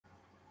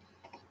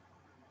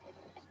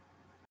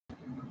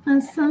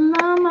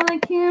Assalamu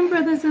alaikum,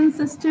 brothers and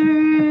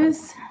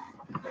sisters.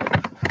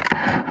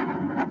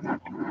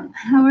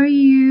 How are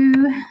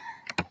you?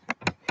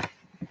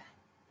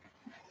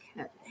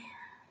 Okay.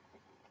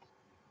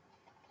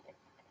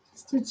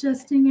 Just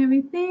adjusting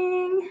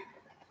everything.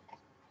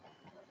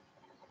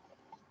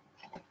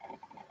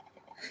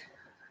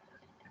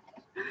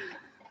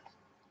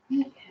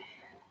 Okay.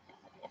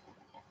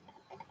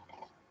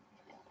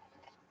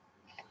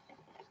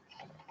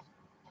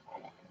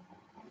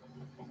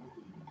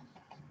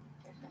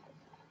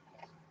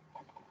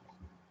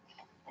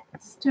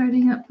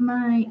 Starting up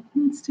my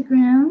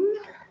Instagram.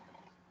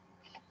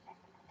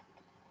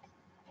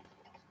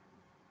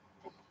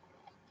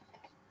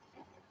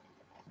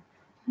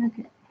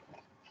 Okay.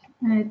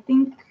 I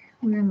think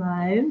we're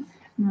live.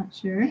 Not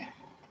sure.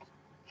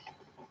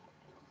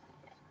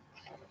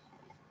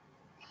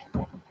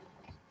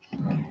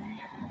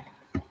 Okay.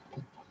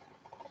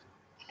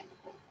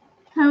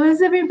 How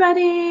is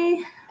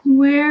everybody?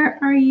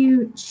 Where are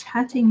you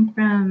chatting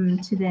from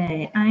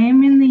today? I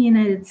am in the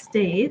United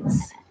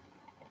States.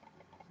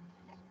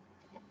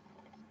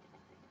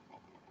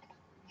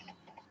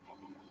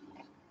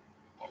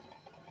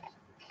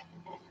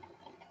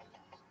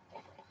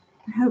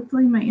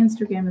 Hopefully my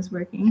Instagram is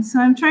working. So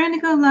I'm trying to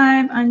go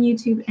live on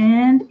YouTube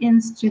and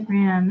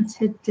Instagram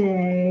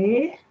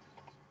today.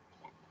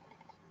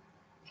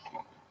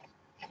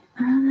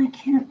 I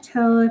can't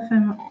tell if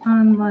I'm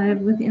on live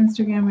with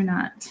Instagram or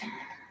not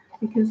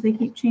because they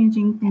keep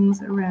changing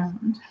things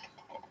around.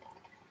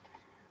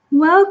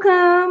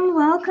 Welcome,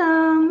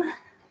 welcome.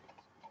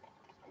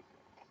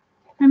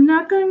 I'm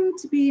not going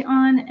to be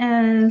on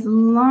as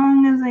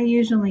long as I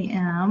usually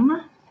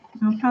am.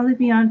 I'll probably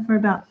be on for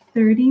about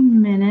 30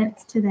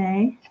 minutes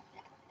today.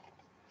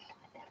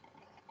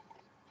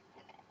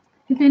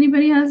 If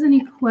anybody has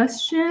any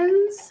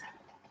questions,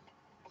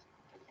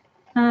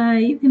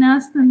 you can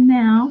ask them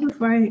now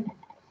before I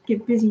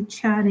get busy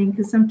chatting,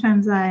 because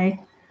sometimes I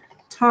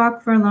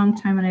talk for a long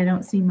time and I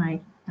don't see my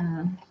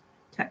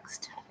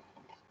text.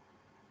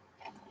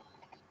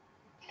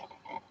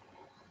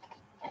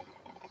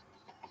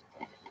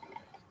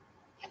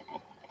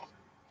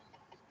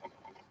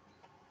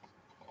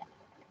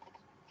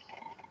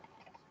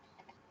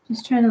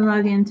 Just trying to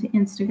log into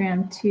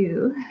Instagram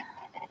too.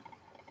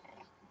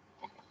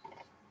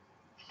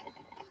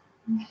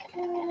 Okay.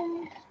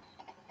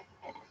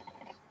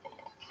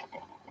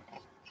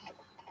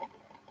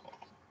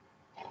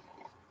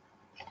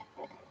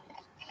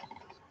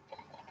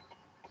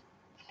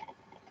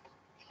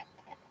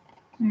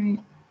 All right.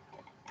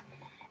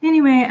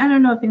 Anyway, I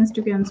don't know if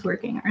Instagram's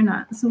working or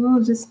not, so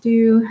we'll just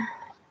do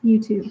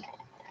YouTube.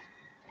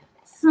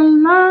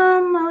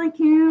 Salam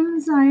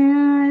alaikum,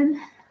 Zayed.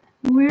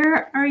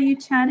 Where are you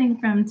chatting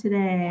from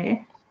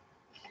today?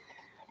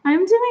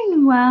 I'm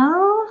doing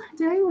well,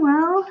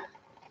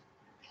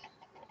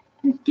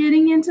 We're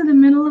getting into the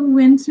middle of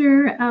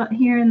winter out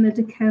here in the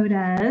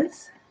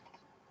Dakotas.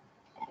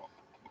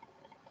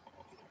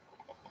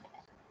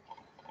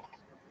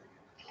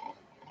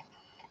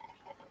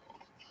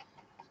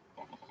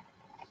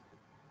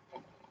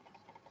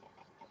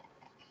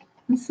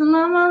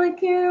 Assalamu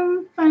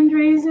alaikum,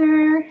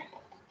 fundraiser.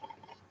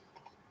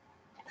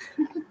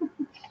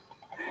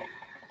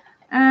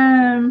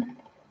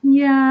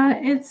 Yeah,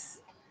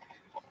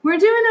 we're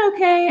doing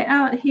okay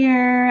out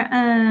here.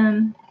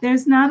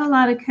 There's not a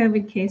lot of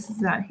COVID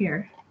cases out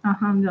here,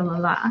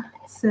 alhamdulillah.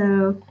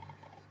 So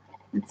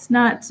it's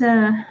not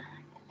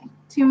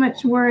too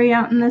much worry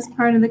out in this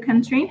part of the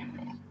country.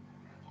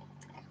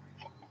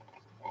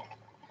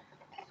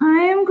 I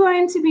am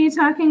going to be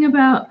talking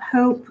about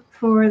hope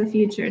for the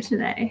future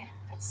today.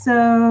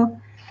 So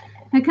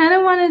I kind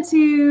of wanted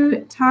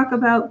to talk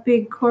about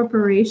big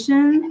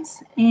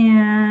corporations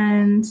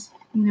and,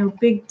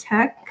 big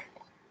tech,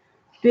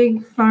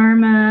 big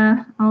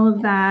pharma, all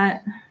of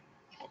that,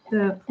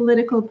 the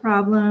political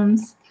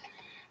problems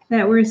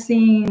that we're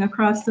seeing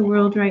across the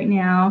world right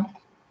now.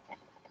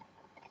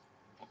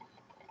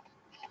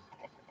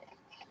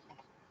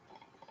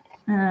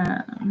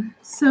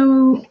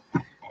 So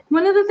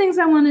one of the things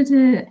I wanted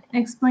to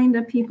explain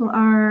to people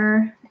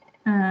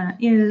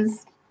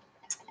is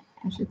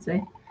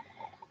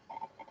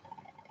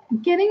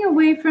getting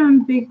away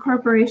from big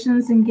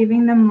corporations and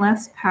giving them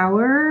less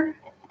power.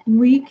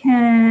 We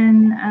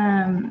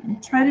can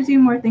try to do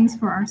more things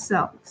for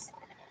ourselves.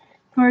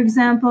 For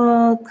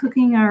example,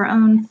 cooking our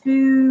own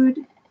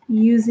food,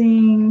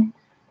 using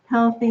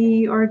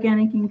healthy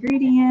organic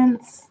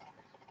ingredients,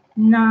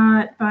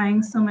 not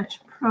buying so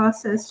much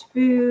processed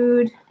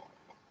food,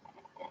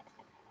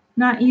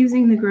 not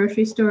using the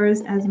grocery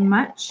stores as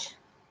much.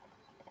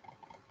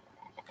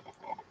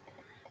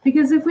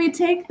 Because if we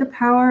take the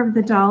power of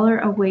the dollar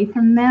away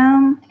from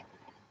them,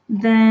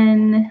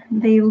 then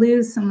they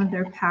lose some of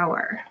their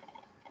power,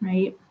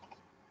 right?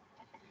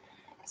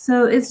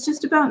 So it's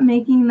just about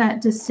making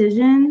that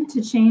decision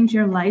to change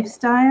your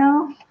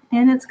lifestyle.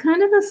 And it's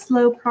kind of a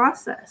slow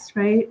process,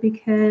 right?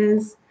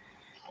 Because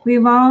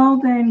we've all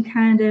been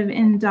kind of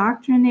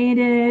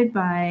indoctrinated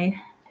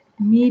by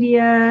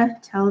media,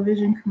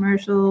 television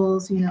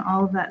commercials,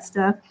 all of that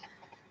stuff.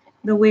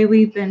 The way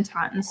we've been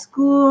taught in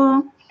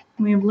school,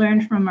 we've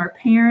learned from our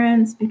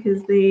parents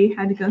because they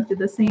had to go through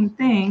the same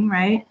thing,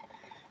 right?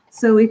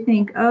 So we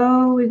think,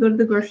 oh, we go to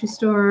the grocery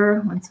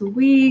store once a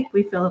week,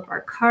 we fill up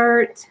our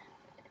cart,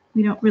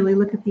 we don't really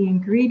look at the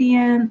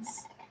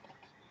ingredients.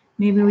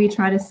 Maybe we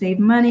try to save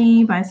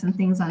money, buy some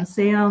things on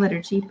sale that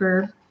are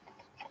cheaper.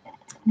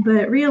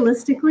 But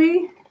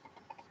realistically,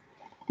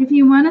 if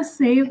you want to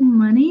save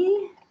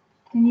money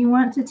and you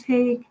want to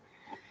take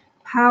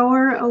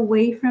power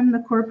away from the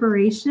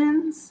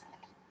corporations,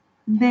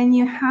 then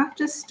you have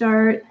to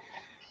start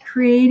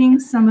creating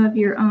some of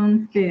your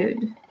own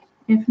food,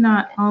 if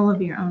not all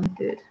of your own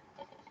food.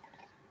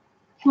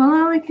 Wa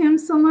alaikum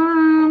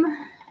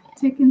salam,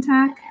 tick and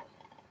tack.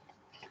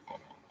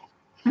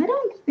 I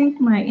don't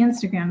think my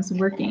Instagram's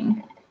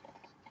working.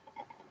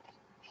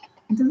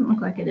 It doesn't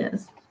look like it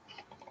is.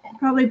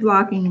 Probably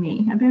blocking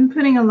me. I've been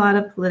putting a lot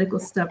of political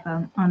stuff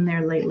on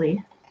there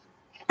lately.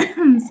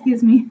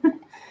 Excuse me.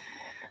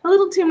 A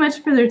little too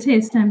much for their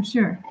taste, I'm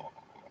sure.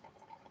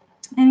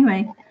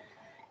 Anyway,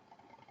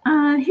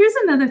 here's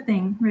another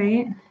thing,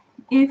 right?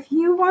 If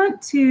you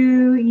want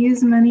to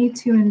use money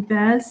to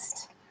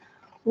invest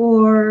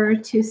or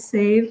to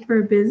save for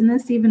a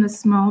business, even a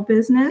small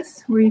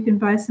business where you can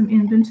buy some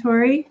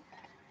inventory,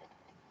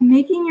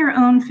 making your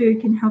own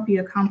food can help you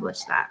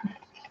accomplish that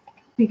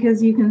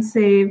because you can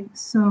save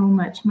so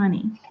much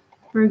money.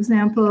 For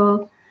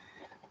example,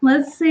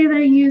 let's say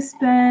that you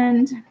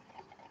spend,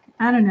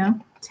 I don't know,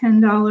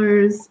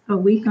 $10 a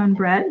week on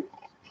bread.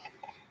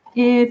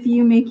 If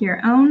you make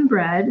your own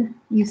bread,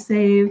 you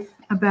save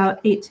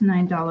about $8 to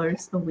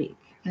 $9 a week,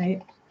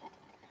 right?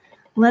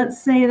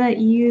 Let's say that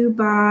you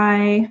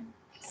buy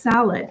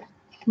salad,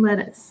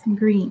 lettuce, and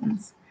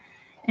greens,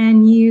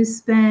 and you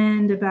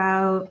spend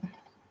about,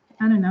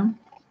 I don't know,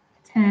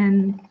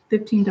 $10,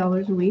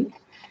 $15 a week.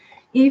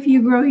 If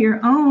you grow your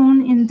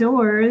own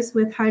indoors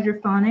with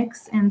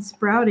hydroponics and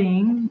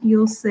sprouting,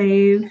 you'll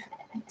save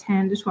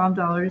 $10 to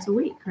 $12 a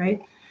week,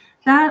 right?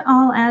 That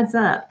all adds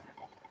up.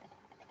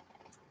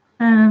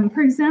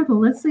 For example,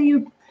 let's say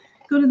you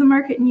go to the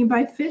market and you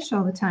buy fish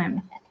all the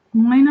time.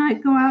 Why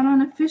not go out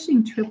on a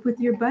fishing trip with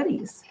your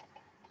buddies?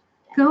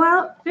 Go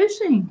out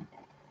fishing.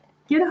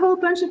 Get a whole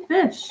bunch of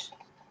fish.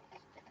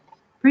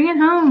 Bring it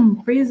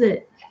home, freeze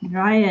it,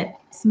 dry it,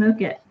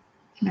 smoke it,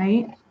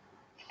 right?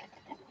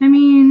 I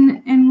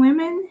mean, and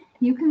women,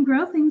 you can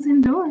grow things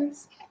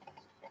indoors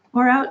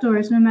or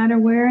outdoors, no matter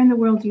where in the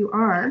world you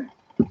are.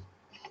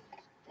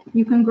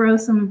 You can grow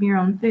some of your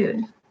own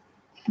food,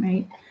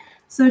 right?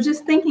 So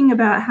just thinking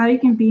about how you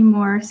can be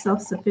more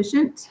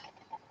self-sufficient,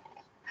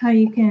 how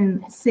you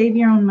can save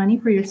your own money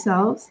for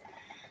yourselves,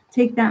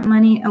 take that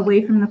money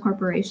away from the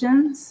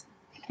corporations,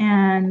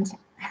 and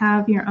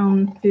have your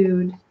own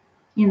food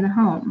in the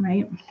home,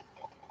 right?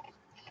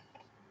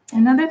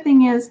 Another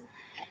thing is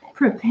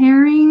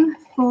preparing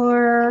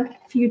for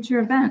future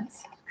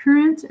events,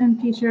 current and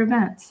future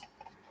events.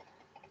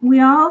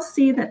 We all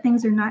see that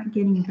things are not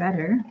getting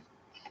better.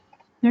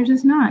 They're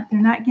just not. They're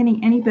not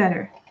getting any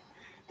better.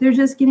 They're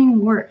just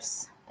getting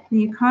worse.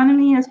 The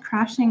economy is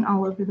crashing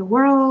all over the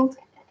world.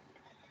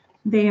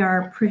 They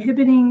are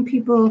prohibiting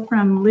people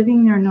from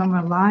living their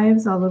normal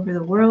lives all over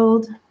the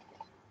world.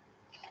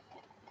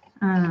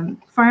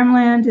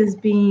 Farmland is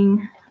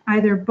being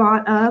either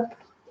bought up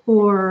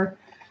or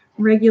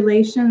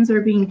regulations are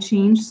being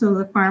changed so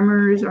the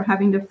farmers are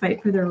having to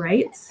fight for their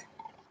rights,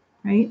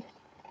 right?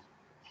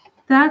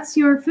 That's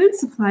your food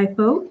supply,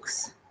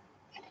 folks.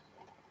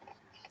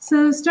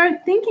 So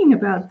start thinking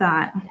about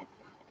that.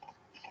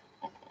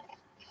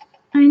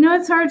 I know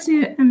it's hard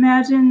to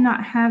imagine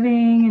not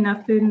having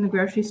enough food in the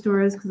grocery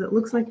stores because it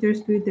looks like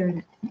there's food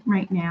there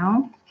right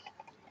now.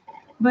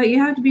 But you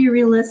have to be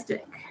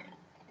realistic,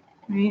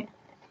 right?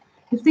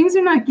 If things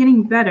are not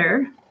getting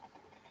better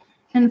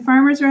and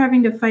farmers are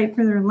having to fight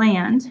for their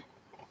land,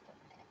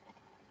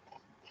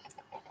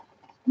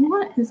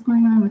 what is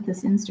going on with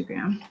this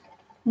Instagram?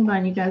 Hold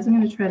on, you guys. I'm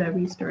going to try to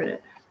restart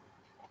it.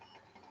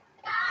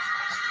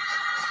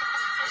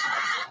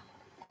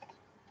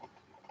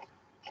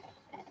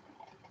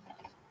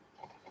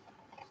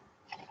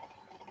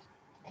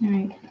 All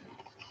right.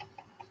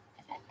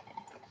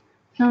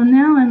 Oh,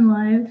 now I'm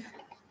live.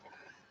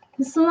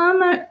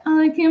 Assalamu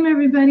alaikum,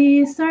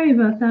 everybody. Sorry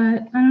about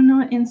that. I don't know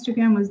what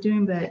Instagram was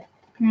doing, but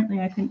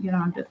apparently I couldn't get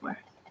on before.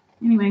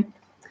 Anyway,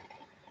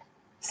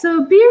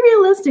 so be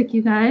realistic,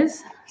 you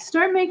guys.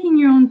 Start making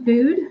your own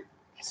food,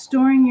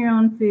 storing your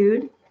own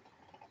food,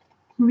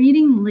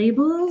 reading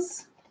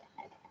labels.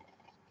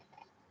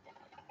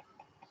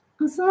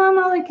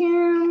 Assalamu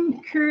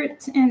alaikum,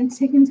 Kurt and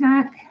Tick and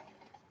Tack.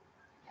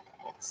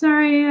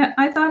 Sorry,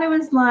 I thought it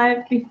was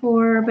live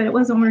before, but it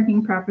wasn't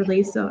working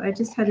properly, so I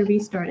just had to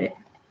restart it.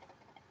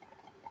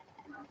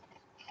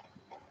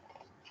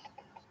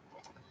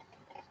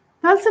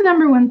 That's the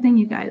number one thing,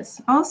 you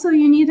guys. Also,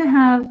 you need to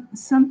have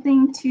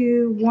something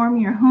to warm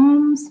your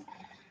homes,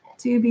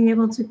 to be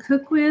able to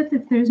cook with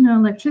if there's no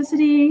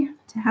electricity,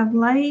 to have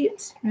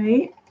light,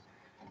 right?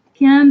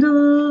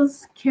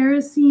 Candles,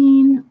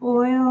 kerosene,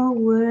 oil,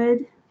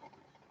 wood.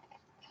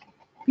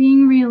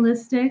 Being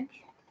realistic,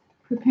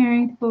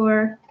 preparing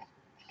for,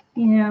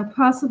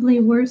 possibly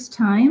worse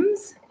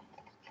times.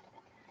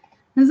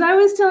 As I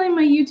was telling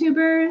my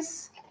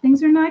YouTubers,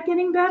 things are not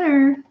getting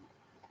better.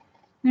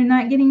 They're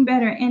not getting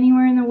better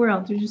anywhere in the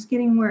world. They're just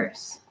getting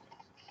worse.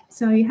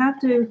 So you have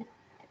to,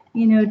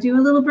 do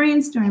a little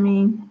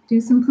brainstorming, do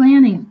some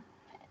planning,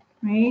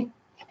 right?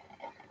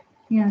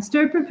 Yeah,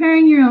 start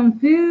preparing your own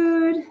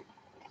food.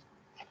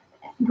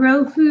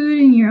 Grow food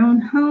in your own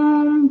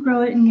home.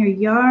 Grow it in your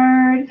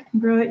yard.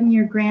 Grow it in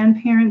your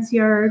grandparents'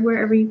 yard,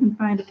 wherever you can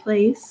find a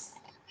place.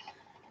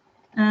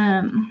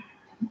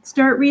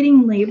 Start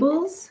reading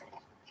labels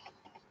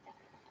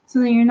so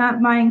that you're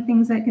not buying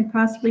things that could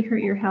possibly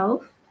hurt your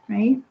health,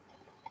 right?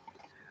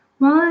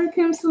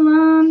 Walaikum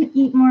salam,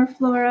 eat more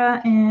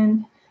flora,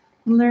 and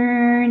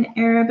learn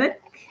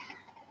Arabic.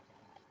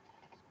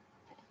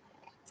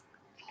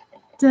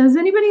 Does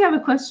anybody have a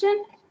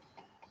question?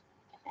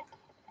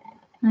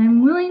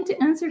 I'm willing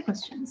to answer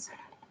questions.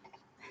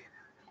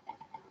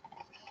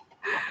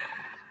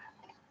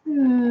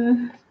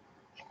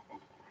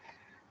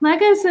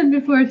 Like I said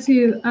before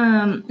too,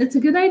 it's a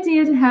good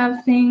idea to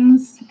have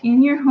things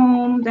in your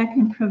home that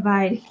can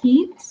provide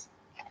heat,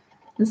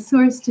 a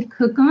source to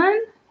cook on,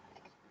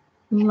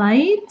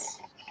 light,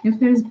 if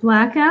there's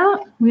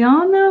blackout. We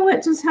all know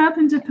what just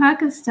happened to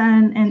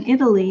Pakistan and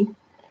Italy.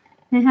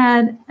 They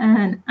had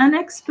an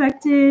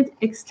unexpected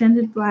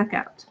extended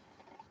blackout.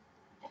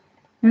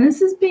 And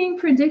this is being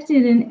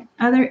predicted in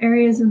other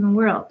areas in the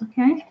world,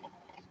 okay?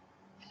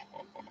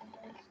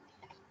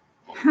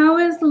 How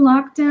is the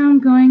lockdown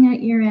going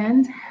at your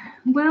end?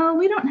 Well,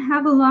 we don't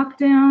have a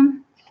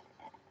lockdown.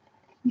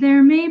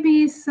 There may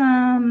be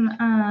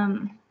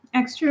some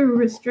extra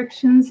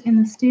restrictions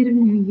in the state of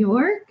New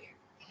York,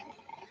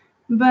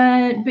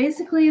 but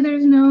basically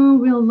there's no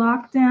real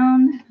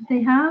lockdown.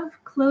 They have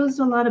closed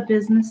a lot of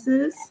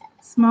businesses,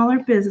 smaller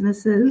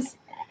businesses,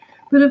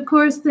 but of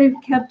course they've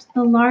kept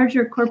the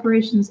larger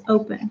corporations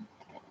open,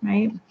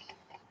 right?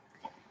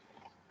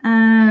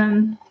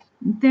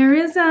 There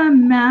is a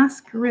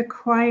mask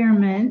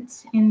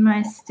requirement in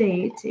my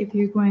state if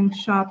you're going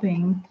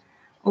shopping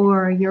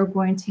or you're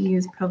going to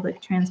use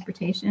public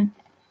transportation.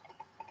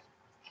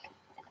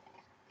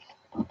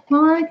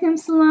 Walaikum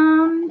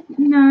salam,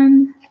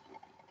 none.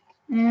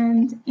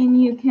 And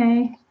in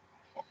UK,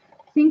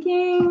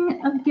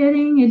 thinking of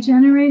getting a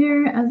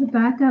generator as a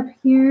backup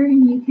here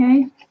in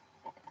UK.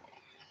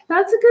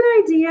 That's a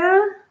good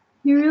idea.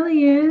 It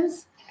really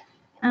is.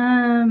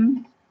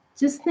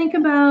 Just think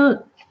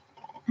about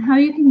how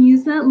you can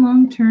use that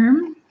long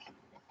term.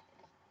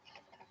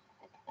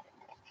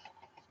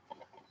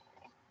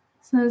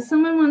 So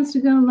someone wants to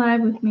go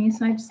live with me,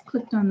 so I just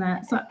clicked on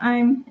that. So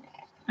I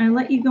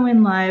let you go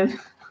in live.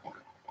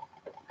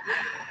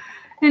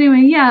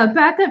 Anyway, yeah,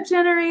 backup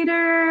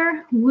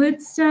generator,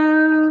 wood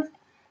stove,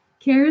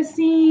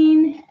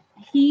 kerosene,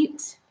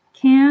 heat,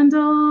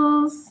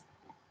 candles.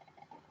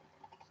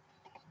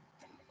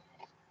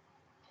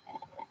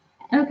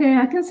 Okay,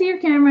 I can see your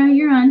camera.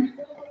 You're on.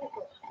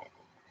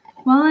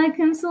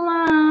 Walaikum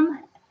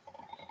salam.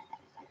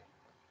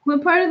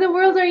 What part of the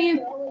world are you?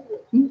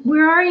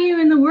 Where are you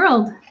in the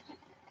world?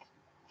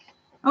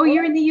 Oh,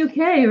 you're in the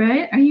UK,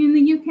 right? Are you in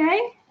the UK?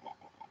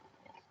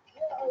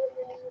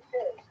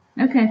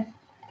 Okay.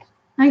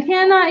 I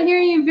cannot hear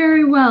you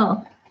very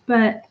well,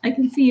 but I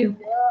can see you.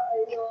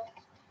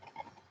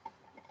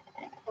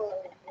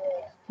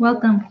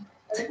 Welcome.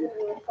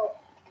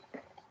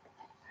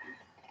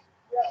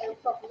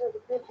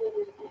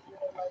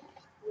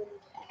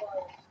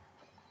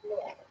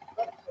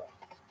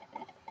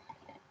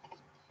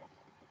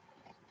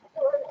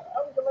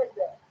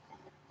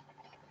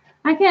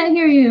 I can't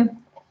hear you.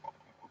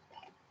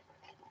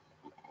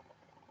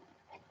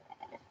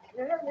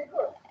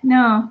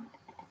 No.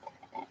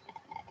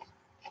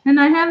 And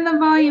I have the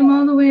volume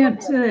all the way up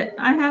to,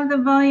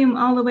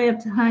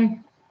 high.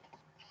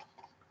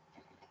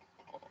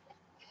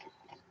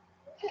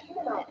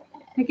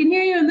 I can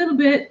hear you a little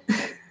bit.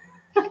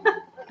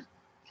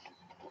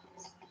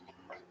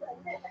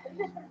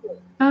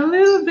 A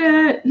little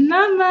bit,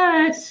 not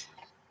much.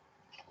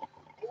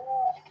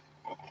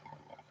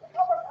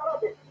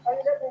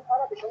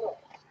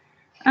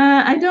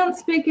 I don't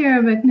speak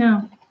Arabic,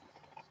 no.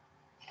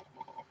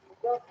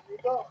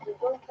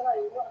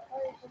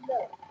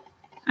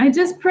 I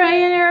just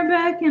pray in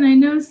Arabic, and I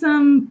know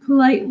some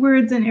polite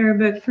words in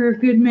Arabic for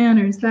good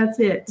manners. That's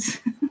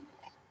it.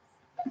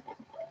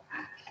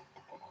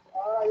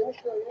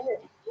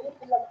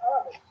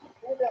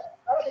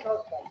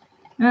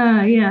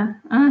 Yeah.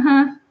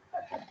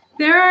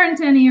 There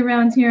aren't any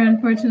around here,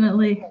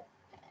 unfortunately.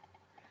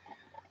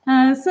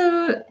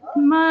 So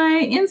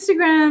my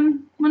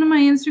Instagram, one of my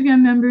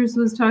Instagram members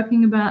was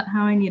talking about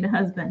how I need a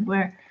husband,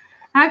 where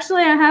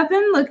actually I have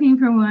been looking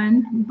for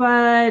one,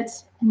 but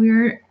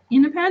we're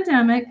in a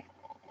pandemic.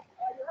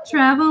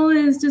 Travel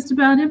is just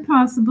about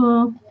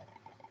impossible.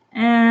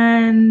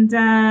 And,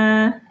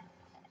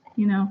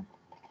 you know,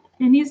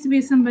 it needs to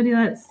be somebody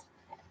that's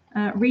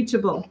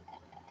reachable.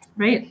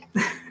 right?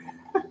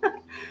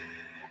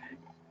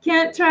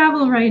 Can't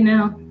travel right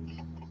now.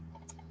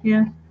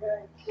 Yeah.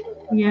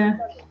 Yeah.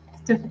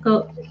 It's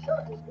difficult.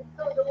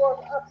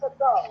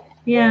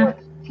 Yeah.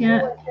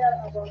 Yeah.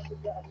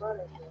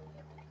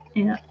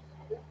 Yeah.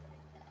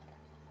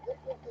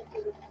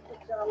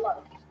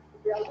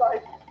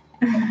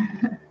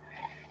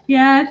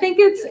 Yeah, I think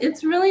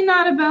it's really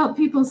not about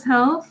people's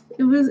health.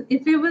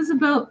 If it was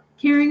about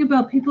caring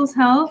about people's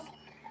health,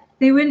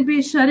 they wouldn't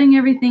be shutting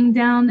everything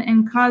down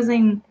and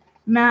causing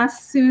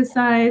mass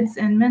suicides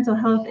and mental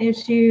health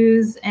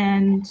issues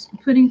and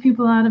putting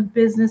people out of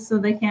business so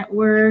they can't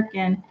work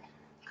and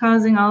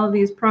causing all of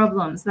these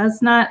problems.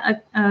 That's not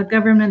a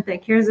government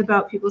that cares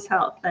about people's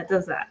health that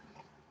does that.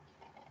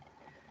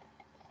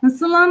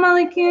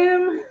 Assalamu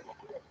alaikum,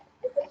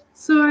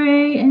 Sore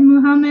and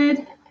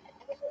Muhammad.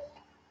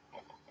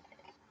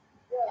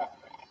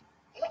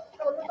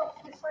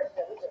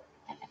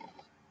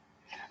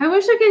 I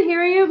wish I could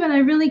hear you, but I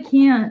really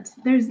can't.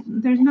 There's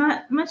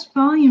not much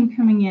volume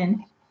coming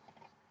in.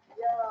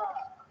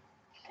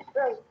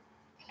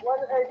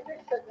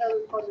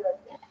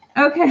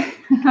 Okay.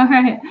 All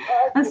right.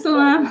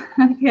 Assalam.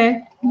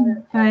 Okay.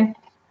 Bye.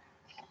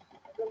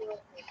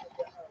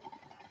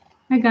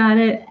 I got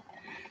it.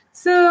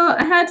 So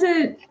I had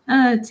to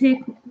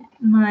take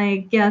my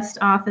guest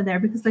off of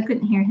there because I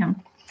couldn't hear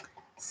him.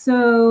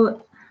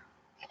 So,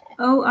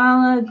 oh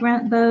Allah,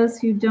 grant those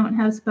who don't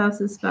have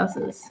spouses.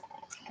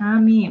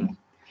 Ameen.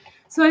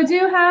 So I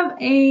do have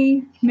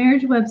a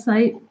marriage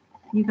website,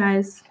 you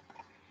guys.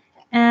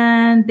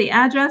 And the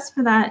address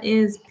for that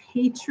is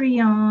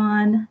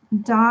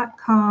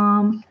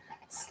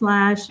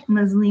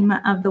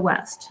patreon.com/Muslimah of the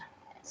West.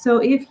 So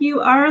if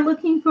you are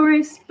looking for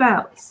a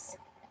spouse,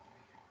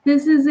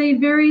 this is a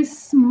very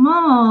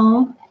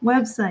small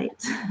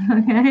website,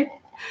 okay?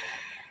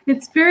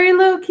 It's very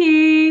low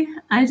key.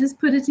 I just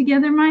put it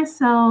together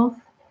myself.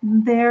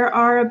 There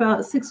are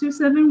about 6 or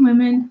 7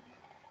 women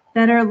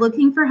that are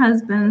looking for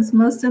husbands.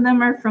 Most of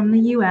them are from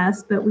the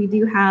US, but we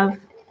do have,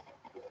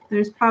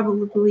 there's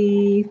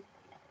probably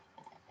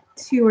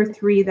 2 or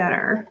 3 that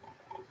are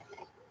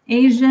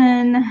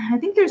Asian. I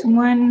think there's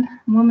one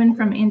woman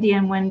from India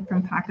and one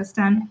from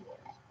Pakistan.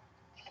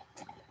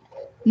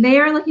 They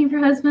are looking for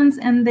husbands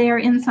and they are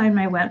inside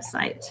my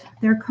website.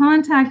 Their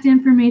contact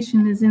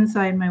information is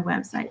inside my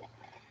website.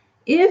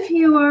 If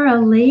you are a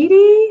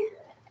lady,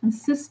 a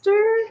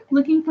sister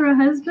looking for a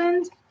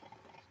husband,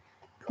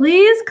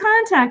 please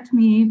contact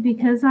me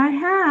because I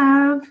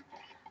have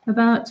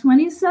about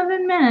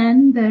 27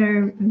 men that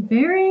are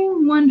very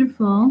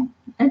wonderful,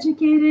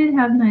 educated,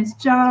 have nice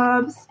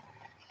jobs,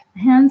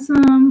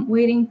 handsome,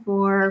 waiting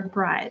for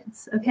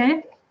brides,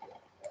 okay?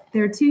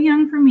 They're too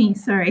young for me,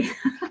 sorry.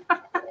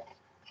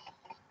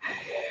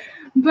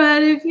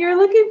 But if you're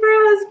looking for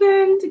a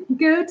husband,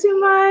 go to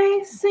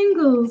my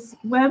singles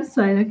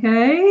website,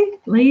 okay?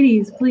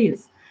 Ladies,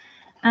 please.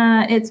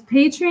 It's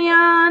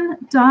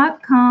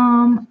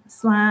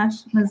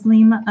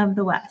patreon.com/Muslimah of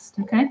the West,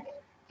 okay?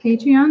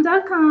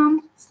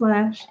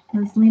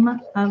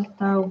 Patreon.com/Muslimah of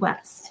the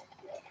West.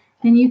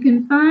 And you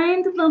can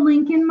find the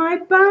link in my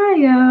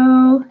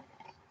bio.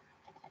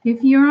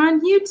 If you're on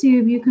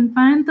YouTube, you can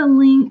find the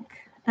link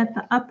at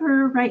the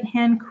upper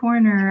right-hand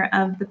corner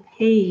of the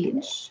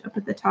page, up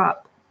at the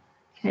top,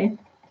 okay?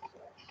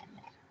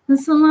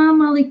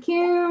 Assalamu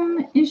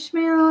alaikum,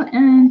 Ishmael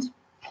and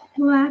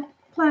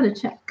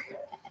Platachek.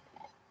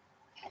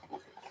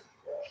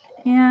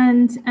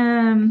 And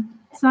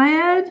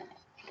Syed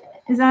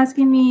is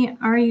asking me,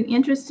 are you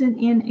interested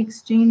in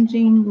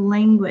exchanging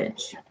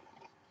language?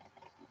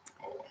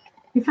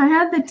 If I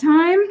had the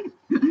time,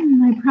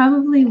 I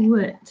probably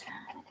would.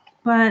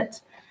 But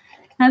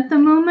at the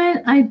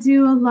moment, I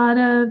do a lot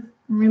of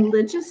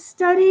religious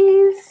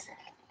studies.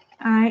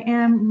 I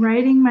am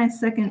writing my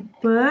 2nd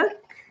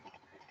book.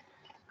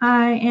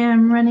 I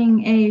am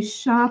running a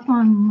shop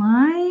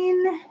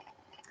online.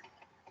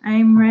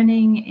 I'm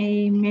running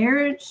a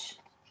marriage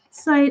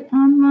site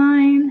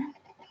online.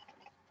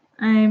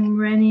 I'm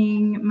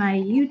running my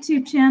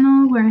YouTube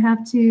channel where I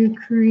have to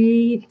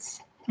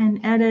create and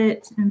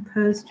edit and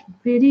post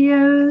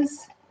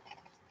videos.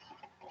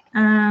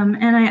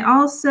 And I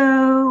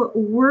also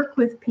work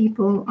with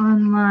people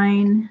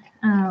online,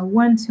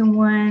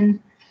 one-to-one,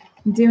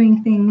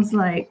 doing things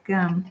like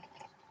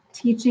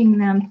teaching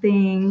them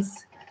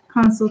things,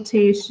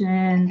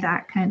 consultation,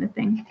 that kind of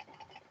thing.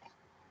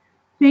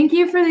 Thank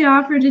you for the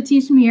offer to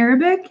teach me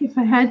Arabic. If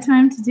I had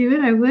time to do it,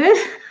 I would.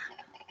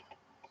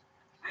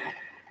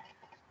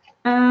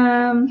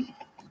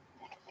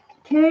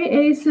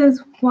 KA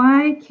says,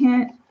 why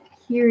can't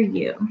hear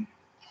you?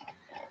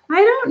 I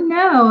don't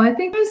know. I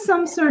think there's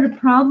some sort of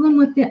problem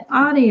with the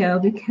audio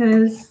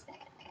because,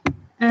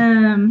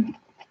 yeah,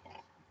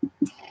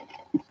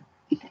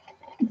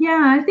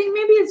 I think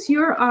maybe it's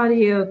your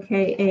audio,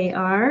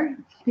 KAR,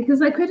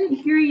 because I couldn't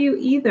hear you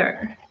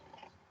either.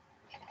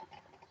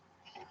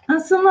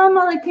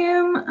 Assalamu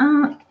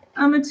alaikum,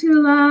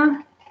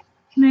 Amatullah.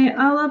 May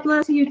Allah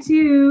bless you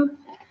too.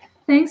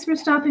 Thanks for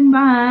stopping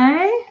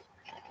by.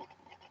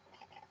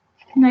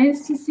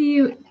 Nice to see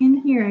you in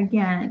here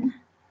again.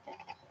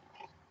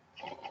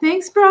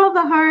 Thanks for all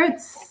the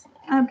hearts,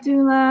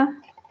 Abdul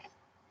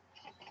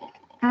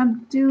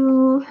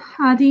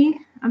Hadi.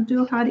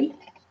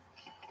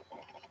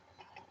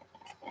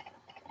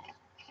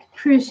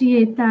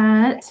 Appreciate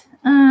that.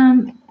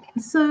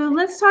 So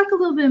let's talk a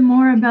little bit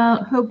more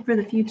about hope for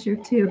the future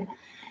too.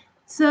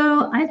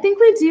 So I think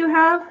we do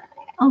have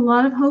a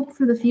lot of hope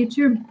for the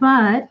future,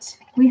 but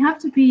we have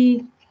to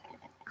be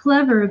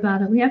clever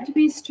about it. We have to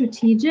be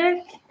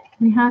strategic.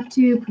 We have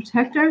to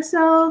protect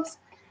ourselves.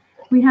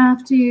 We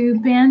have to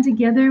band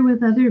together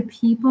with other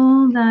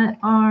people that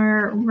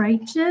are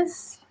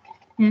righteous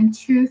and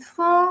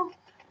truthful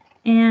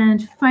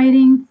and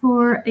fighting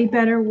for a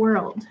better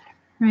world,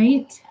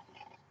 right?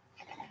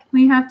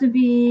 We have to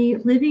be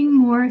living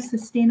more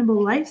sustainable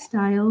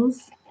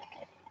lifestyles,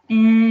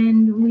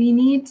 and we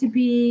need to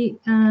be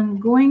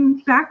going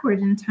backward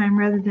in time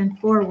rather than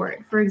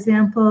forward. For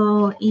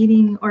example,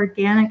 eating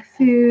organic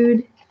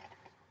food,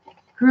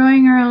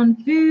 growing our own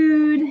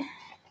food,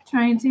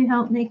 trying to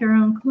help make our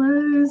own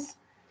clothes,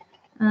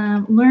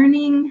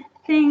 learning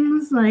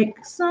things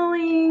like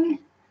sewing,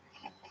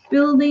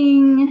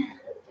 building.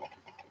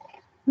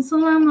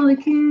 Assalamu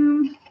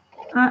alaikum,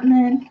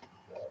 Ahmed.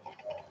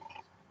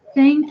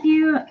 Thank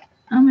you,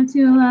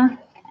 Amatullah.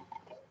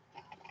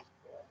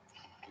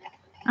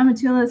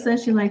 Amatullah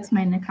says she likes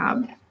my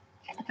niqab.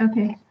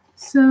 Okay,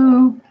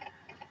 so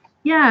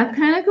yeah,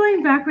 kind of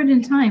going backward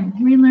in time,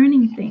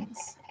 relearning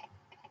things.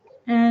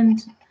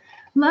 And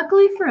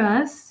luckily for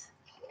us,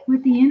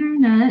 with the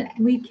internet,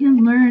 we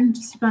can learn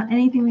just about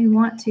anything we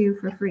want to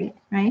for free,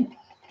 right?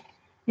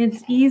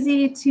 It's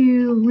easy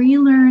to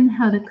relearn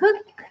how to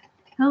cook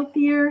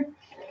healthier,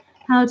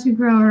 how to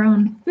grow our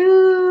own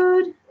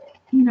food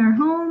in our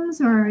homes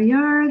or our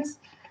yards,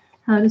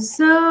 how to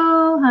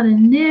sew, how to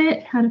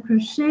knit, how to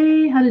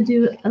crochet, how to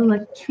do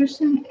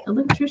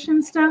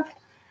electrician stuff,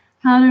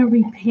 how to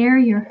repair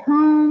your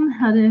home,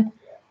 how to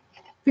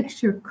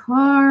fix your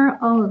car,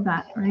 all of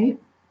that, right?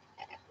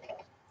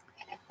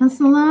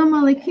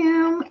 Assalamu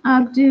alaikum,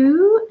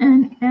 Abdu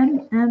and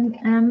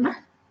MMM.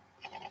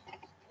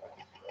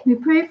 We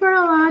pray for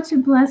Allah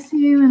to bless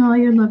you and all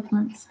your loved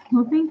ones.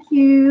 Well, thank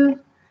you.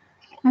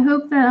 I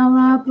hope that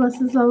Allah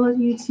blesses all of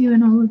you too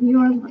and all of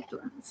your loved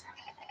ones.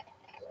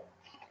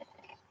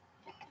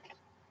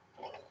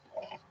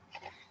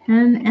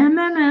 And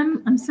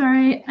MMM, I'm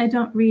sorry, I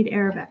don't read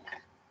Arabic.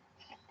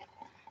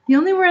 The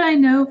only word I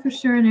know for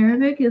sure in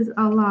Arabic is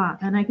Allah,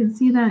 and I can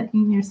see that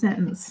in your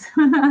sentence.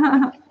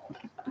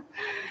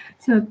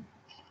 So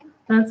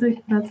that's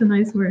a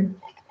nice word.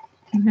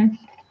 Okay.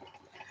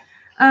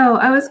 Oh,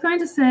 I was going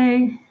to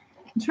say,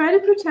 try to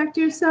protect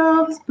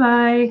yourselves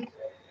by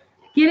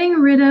getting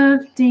rid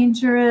of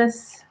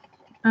dangerous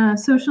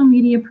social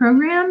media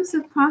programs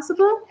if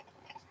possible.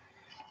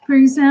 For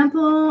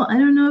example, I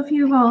don't know if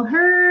you've all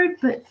heard,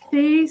 but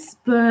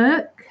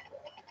Facebook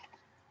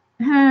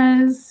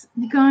has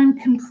gone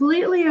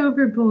completely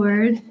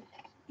overboard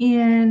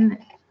in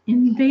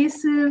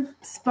invasive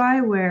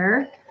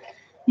spyware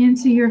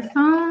into your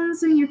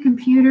phones and your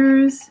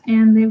computers,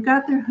 and they've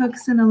got their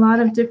hooks in a lot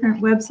of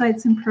different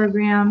websites and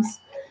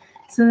programs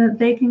so that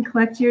they can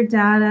collect your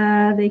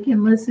data, they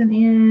can listen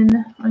in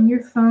on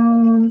your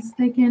phones,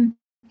 they can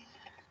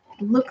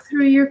look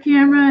through your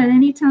camera at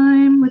any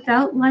time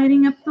without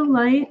lighting up the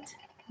light,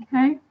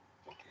 okay?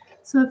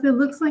 So if it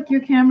looks like your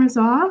camera's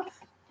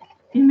off,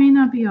 it may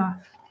not be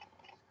off.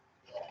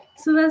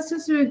 So that's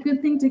just a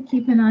good thing to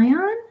keep an eye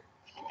on,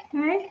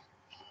 okay?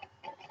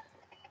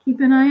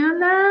 Keep an eye on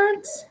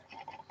that.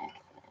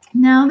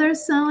 Now they're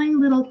selling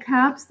little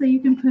caps that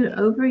you can put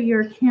over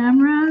your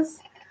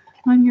cameras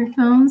on your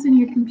phones and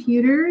your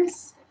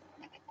computers.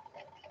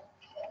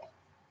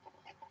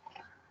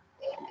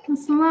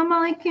 Assalamu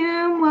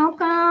alaikum,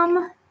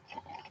 welcome.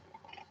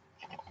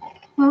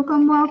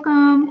 Welcome,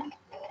 welcome.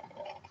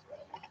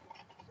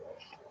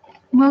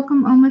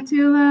 Welcome,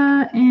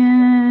 Omatula,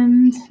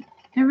 and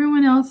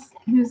everyone else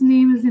whose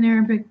name is in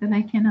Arabic that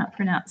I cannot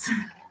pronounce.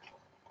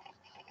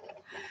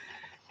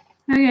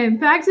 Okay,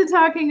 back to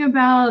talking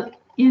about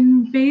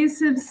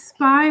invasive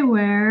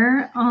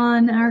spyware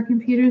on our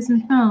computers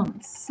and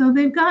phones. So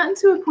they've gotten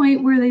to a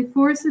point where they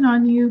force it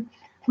on you,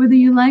 whether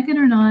you like it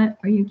or not,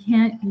 or you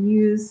can't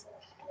use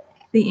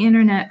the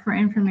internet for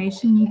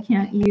information. You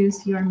can't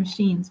use your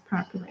machines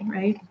properly,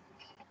 right?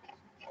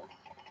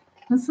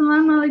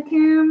 Assalamu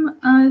alaikum,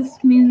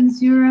 Azmin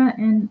Zura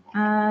and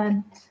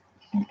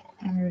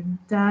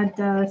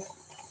Dadas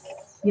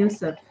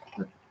Yosef.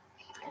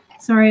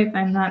 Sorry if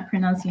I'm not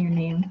pronouncing your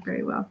name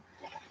very well.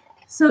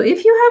 So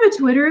if you have a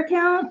Twitter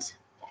account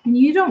and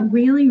you don't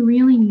really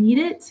need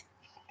it,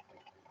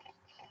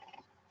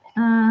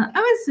 I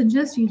would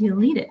suggest you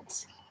delete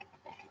it.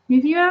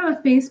 If you have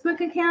a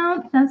Facebook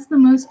account, that's the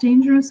most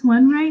dangerous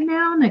one right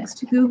now next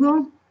to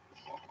Google.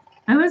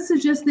 I would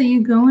suggest that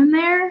you go in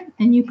there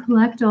and you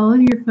collect all of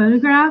your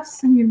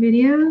photographs and your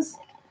videos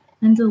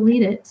and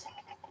delete it.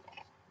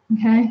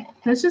 Okay?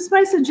 That's just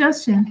my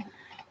suggestion.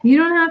 You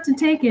don't have to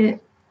take it.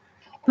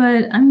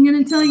 But I'm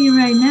going to tell you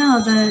right now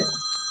that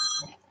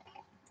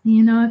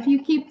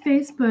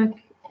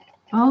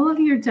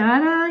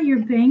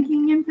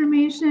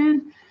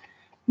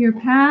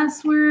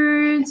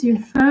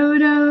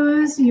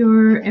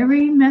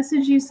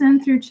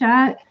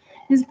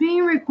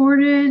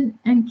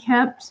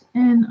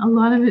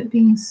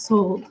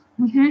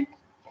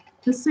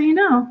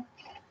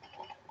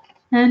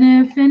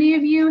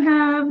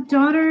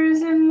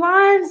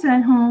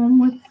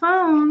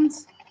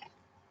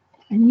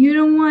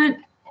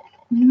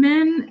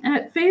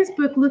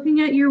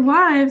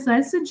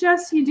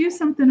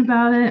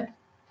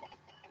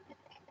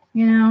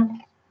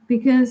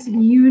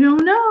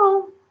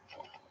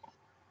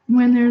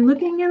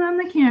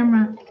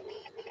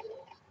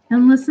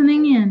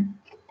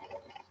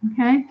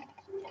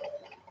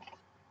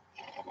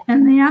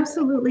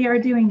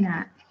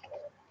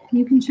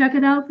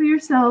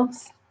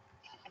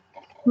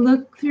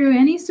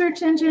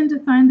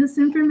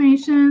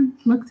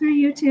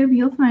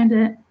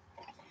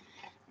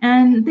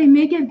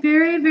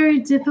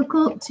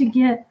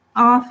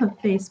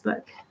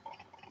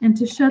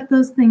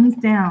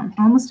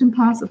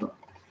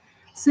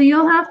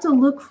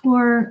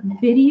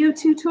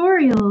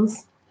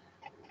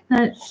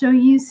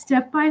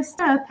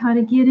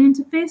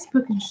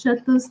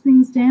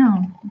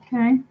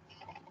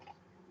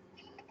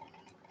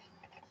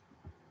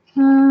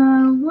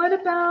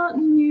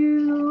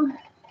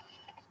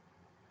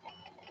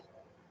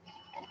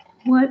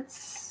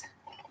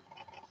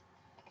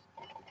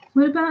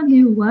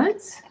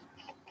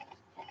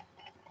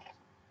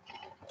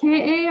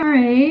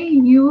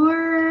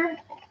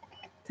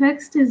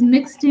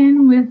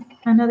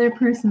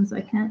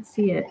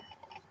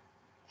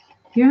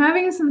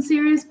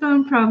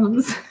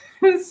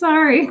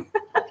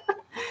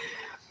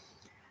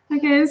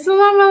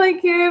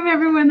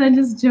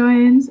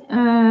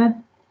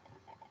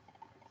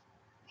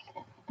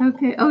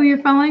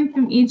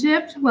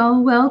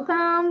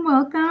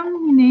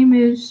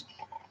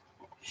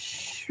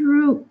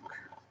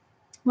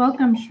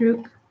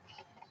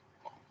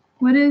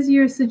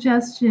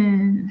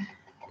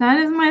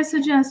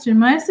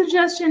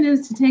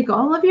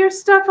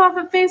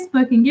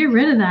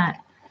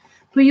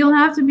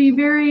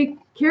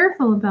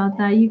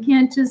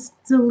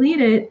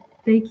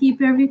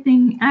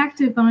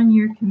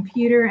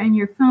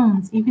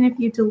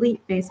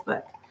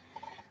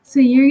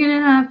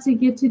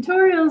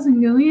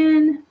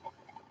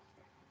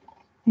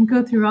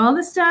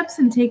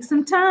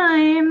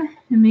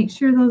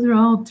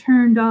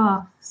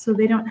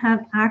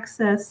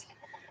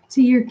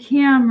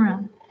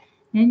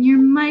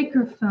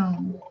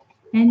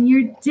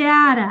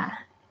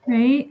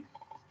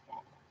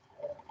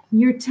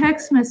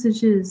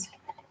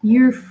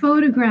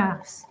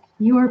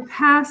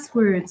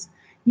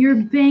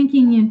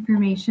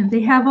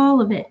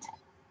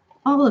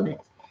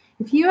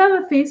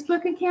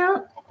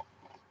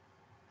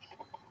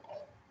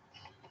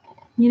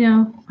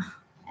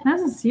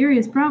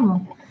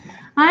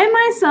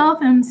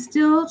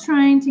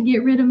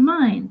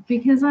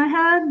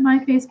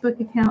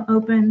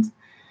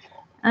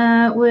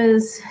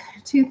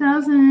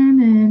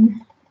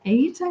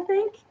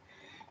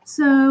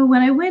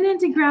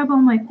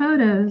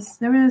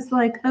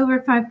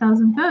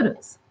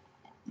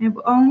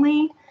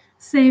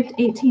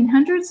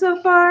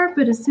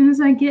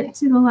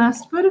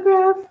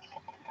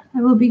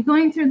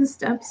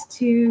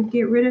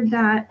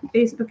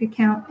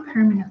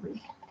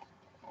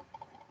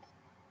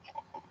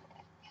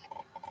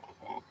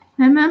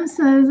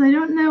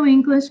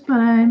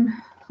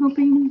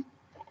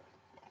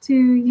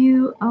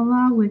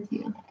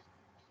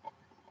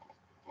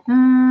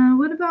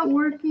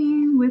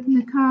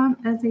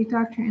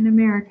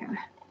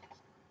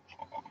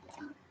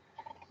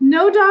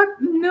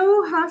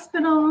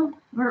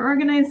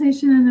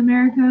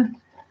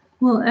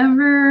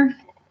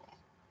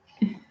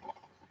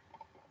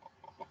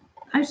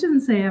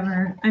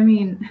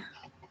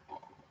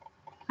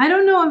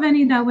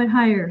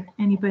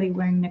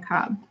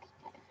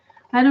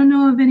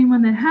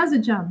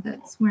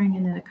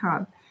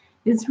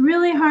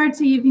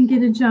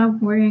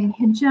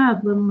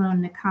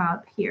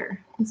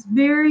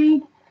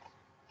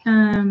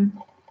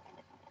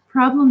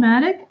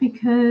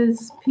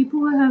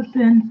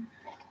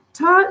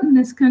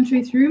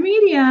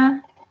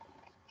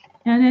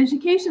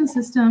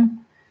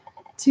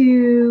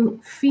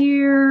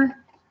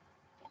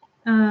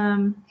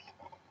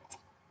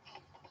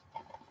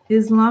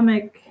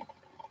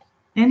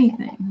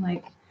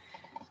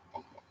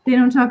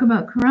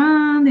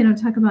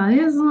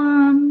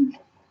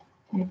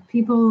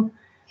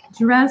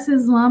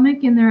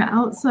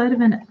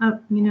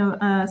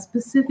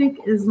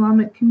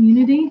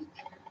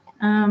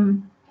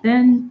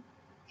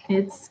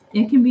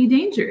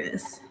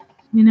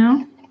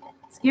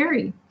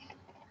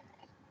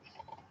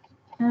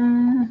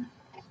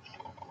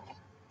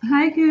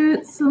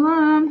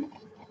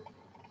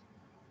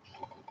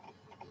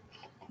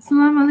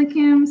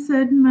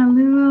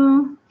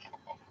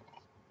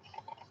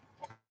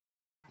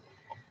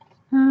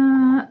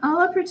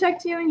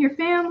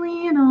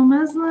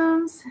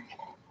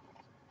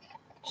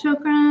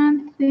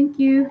Shukran. Thank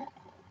you.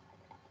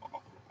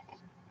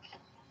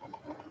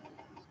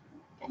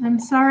 I'm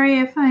sorry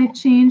if I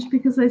changed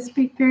because I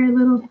speak very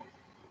little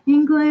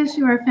English.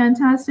 You are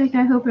fantastic.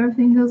 I hope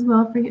everything goes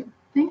well for you.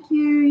 Thank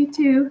you. You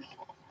too.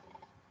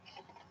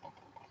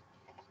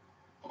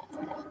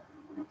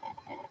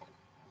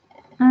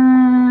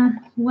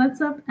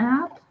 WhatsApp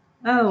app?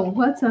 Oh,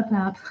 WhatsApp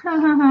app.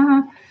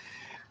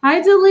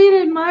 I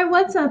deleted my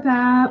WhatsApp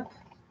app.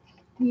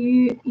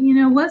 You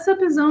know,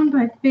 WhatsApp is owned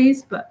by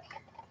Facebook.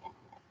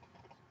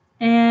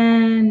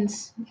 And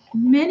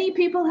many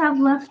people have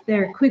left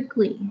there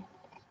quickly.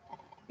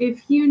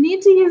 If you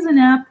need to use an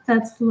app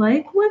that's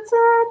like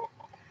WhatsApp,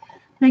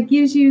 that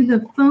gives you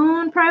the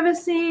phone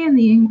privacy and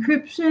the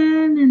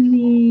encryption and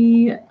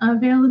the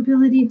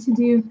availability to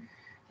do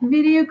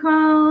video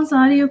calls,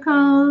 audio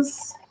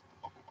calls,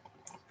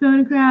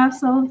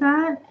 photographs, all of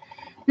that,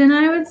 then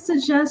I would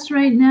suggest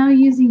right now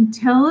using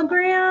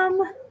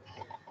Telegram.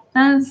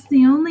 That's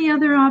the only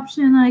other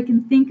option I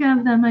can think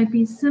of that might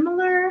be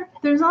similar.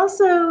 There's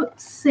also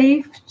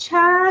Safe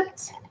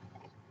Chat.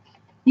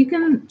 You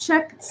can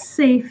check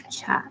Safe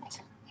Chat.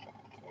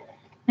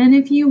 And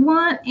if you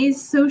want a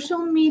social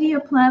media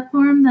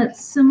platform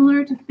that's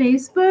similar to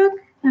Facebook,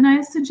 then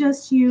I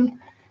suggest you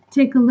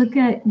take a look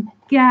at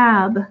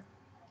Gab.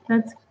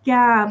 That's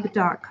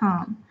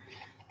gab.com.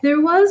 There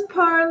was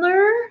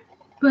Parler,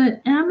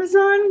 but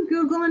Amazon,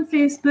 Google, and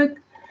Facebook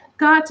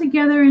got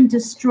together and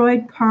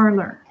destroyed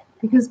Parler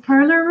because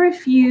Parler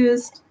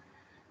refused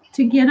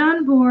to get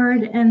on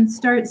board and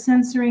start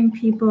censoring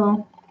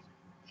people.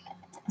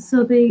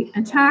 So they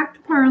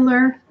attacked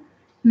Parler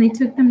and they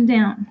took them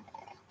down,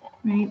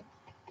 right?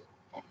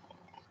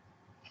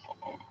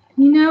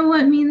 You know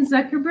what means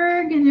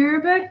Zuckerberg in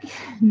Arabic?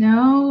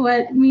 No,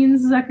 what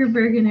means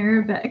Zuckerberg in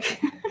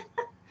Arabic?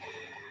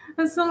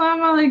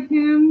 Assalamu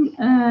alaikum,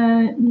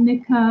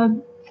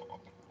 Niqabi,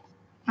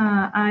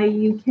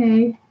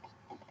 IUK.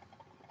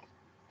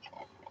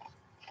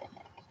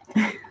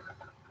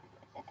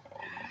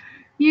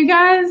 You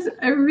guys,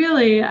 I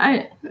really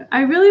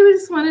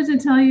just wanted to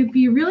tell you,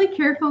 be really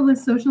careful with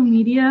social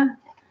media.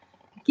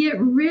 Get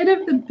rid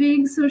of the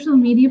big social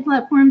media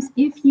platforms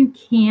if you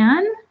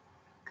can,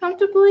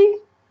 comfortably.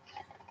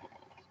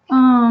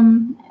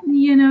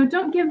 You know,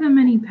 don't give them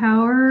any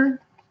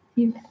power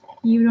if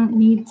you don't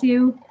need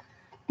to.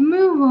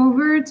 Move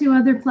over to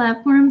other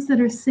platforms that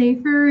are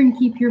safer and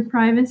keep your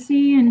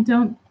privacy and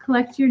don't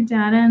collect your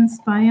data and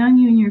spy on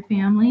you and your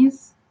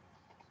families.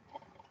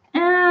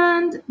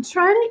 And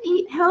try to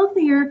eat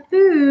healthier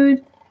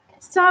food.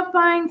 Stop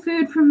buying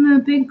food from the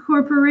big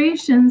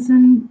corporations,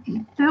 and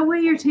that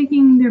way you're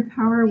taking their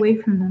power away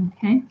from them,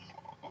 okay?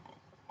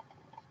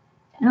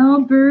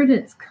 Bird,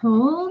 it's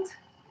cold.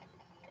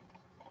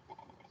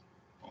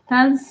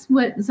 That's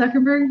what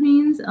Zuckerberg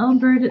means.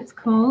 Bird, it's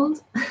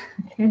cold.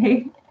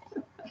 Okay.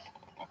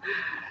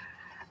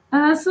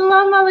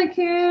 Assalamu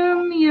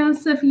alaikum,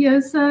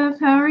 Yosef.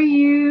 How are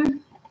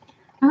you?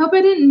 I hope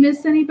I didn't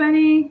miss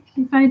anybody.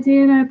 If I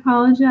did, I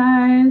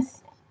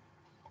apologize.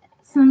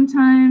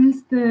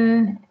 Sometimes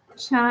the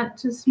chat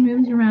just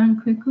moves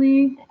around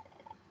quickly.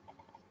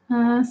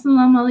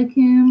 Assalamu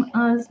alaikum,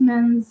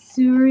 Osman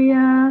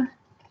Zuria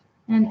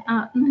and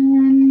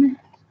Atman.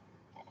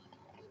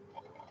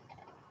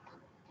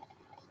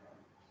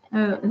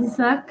 Oh,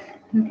 Zuck?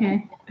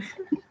 Okay.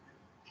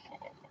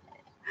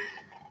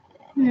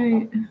 All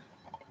right.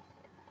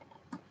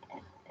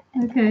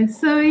 Okay,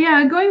 so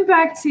yeah, going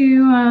back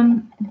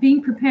to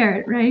being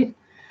prepared, right?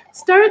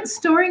 Start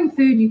storing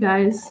food, you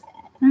guys.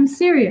 I'm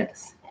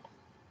serious.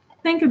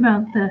 Think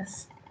about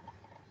this.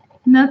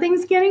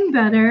 Nothing's getting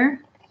better.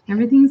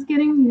 Everything's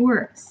getting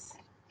worse.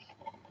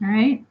 All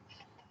right?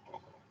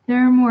 There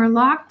are more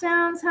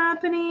lockdowns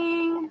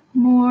happening,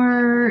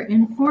 more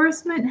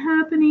enforcement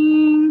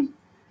happening,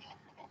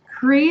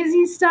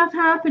 crazy stuff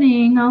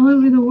happening all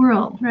over the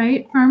world,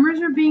 right? Farmers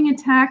are being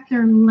attacked.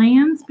 Their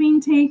land's being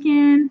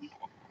taken.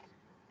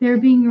 They're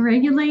being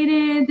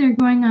regulated. They're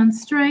going on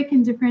strike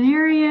in different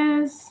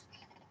areas.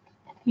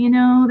 You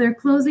know, they're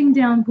closing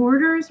down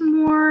borders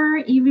more,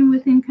 even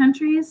within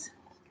countries.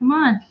 Come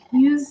on,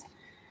 use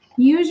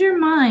your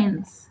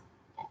minds.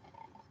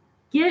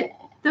 Get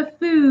the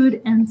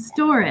food and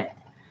store it.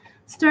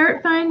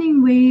 Start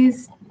finding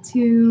ways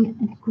to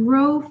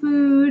grow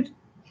food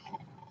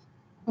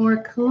or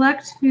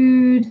collect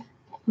food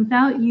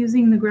without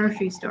using the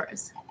grocery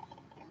stores.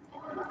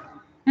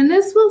 And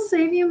this will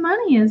save you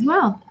money as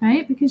well,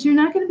 right? Because you're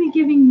not going to be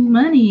giving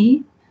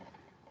money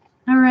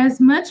or as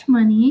much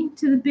money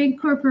to the big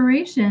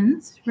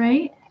corporations,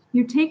 right?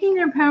 You're taking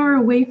their power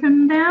away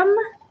from them.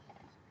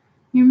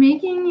 You're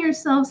making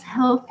yourselves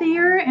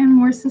healthier and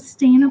more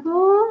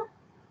sustainable.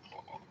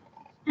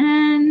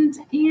 And,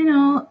 you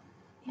know,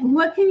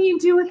 what can you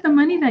do with the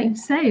money that you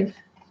save?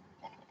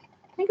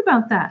 Think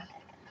about that.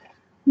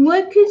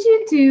 What could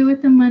you do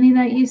with the money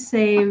that you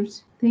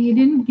saved that you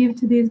didn't give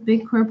to these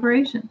big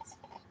corporations,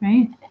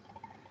 right?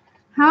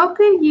 How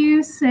could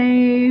you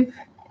save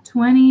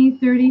 20,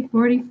 30,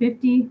 40,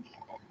 50,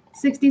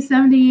 60,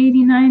 70,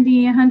 80,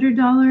 90,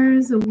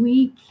 $100 a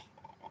week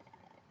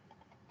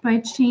by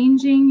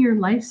changing your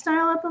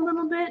lifestyle up a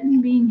little bit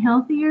and being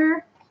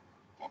healthier,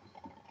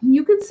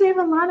 you could save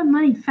a lot of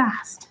money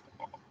fast.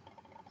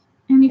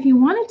 And if you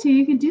wanted to,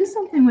 you could do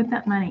something with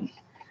that money.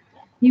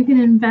 You can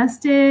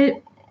invest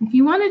it. If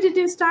you wanted to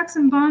do stocks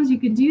and bonds, you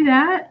could do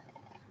that.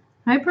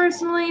 I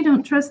personally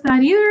don't trust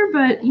that either,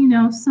 but you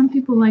know, some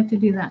people like to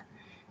do that.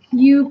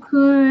 You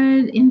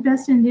could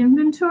invest in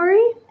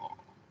inventory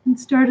and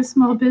start a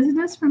small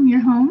business from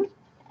your home,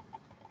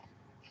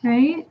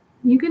 right?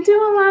 You can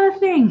do a lot of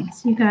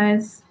things, you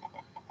guys.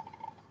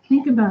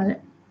 Think about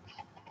it.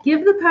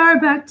 Give the power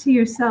back to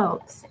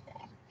yourselves.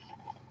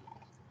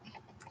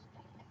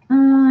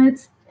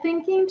 It's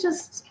thinking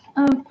just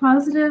of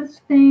positive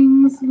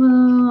things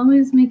will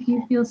always make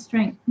you feel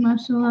strength.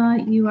 Mashallah,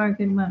 you are a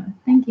good woman.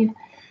 Thank you.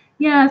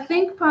 Yeah,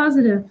 think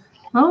positive.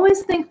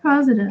 Always think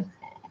positive.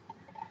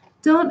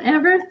 Don't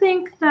ever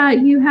think that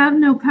you have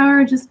no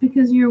power just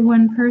because you're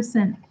one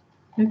person,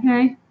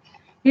 okay?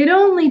 It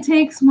only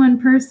takes one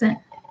person.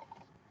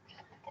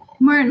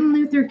 Martin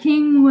Luther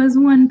King was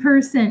one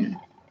person.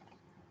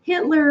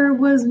 Hitler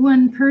was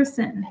one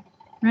person,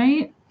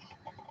 right?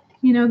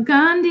 You know,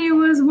 Gandhi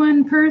was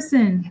one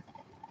person.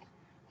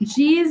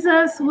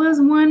 Jesus was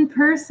one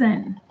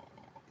person.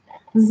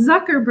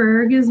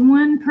 Zuckerberg is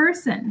one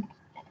person.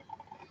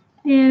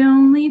 It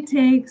only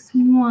takes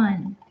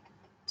one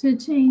to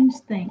change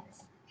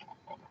things.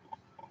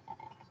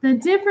 The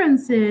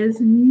difference is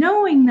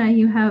knowing that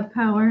you have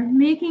power,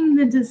 making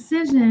the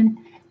decision,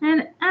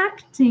 and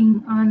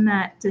acting on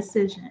that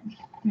decision,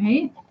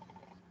 right?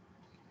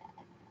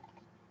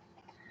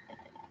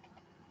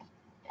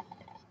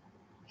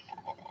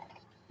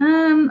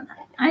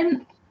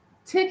 I'm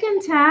tick and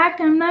tack.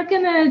 I'm not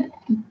gonna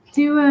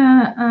do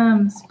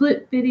a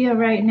split video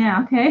right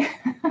now, okay?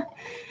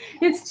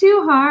 It's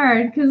too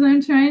hard because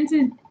I'm trying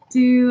to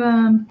do,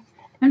 I'm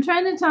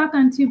trying to talk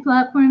on 2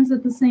 platforms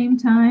at the same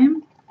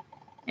time,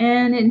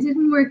 and it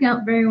didn't work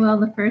out very well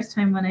the first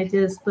time when I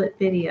did a split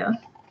video.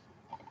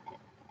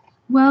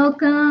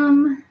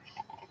 Welcome.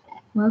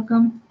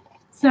 Welcome.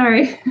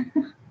 Sorry.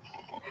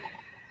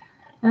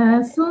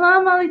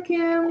 Salam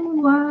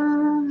alaikum.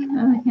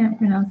 Oh, I can't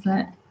pronounce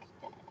that.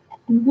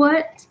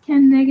 What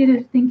can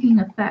negative thinking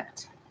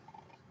affect?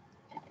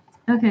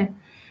 Okay,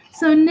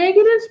 so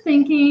negative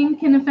thinking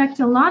can affect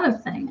a lot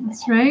of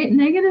things, right?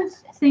 Negative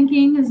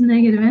thinking is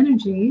negative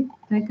energy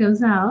that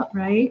goes out,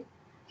 right?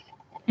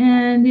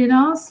 And it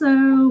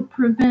also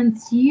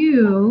prevents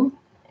you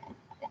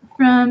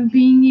from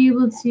being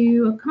able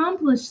to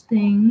accomplish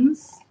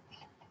things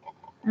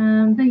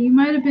that you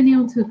might have been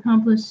able to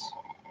accomplish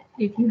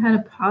if you had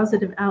a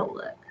positive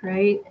outlook,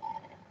 right?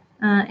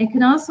 It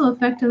can also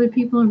affect other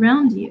people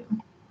around you.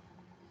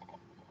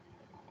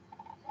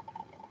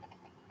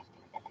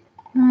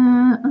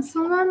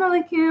 Assalamu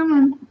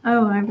alaikum.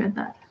 Oh, I read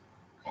that.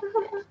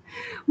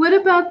 What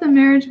about the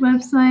marriage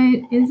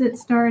website? Is it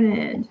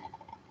started?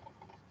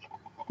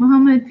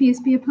 Muhammad, peace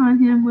be upon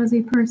him, was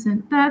a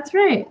person. That's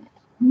right.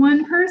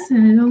 One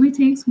person. It only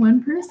takes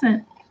one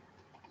person.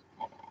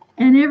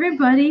 And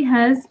everybody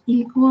has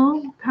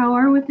equal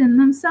power within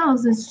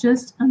themselves. It's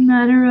just a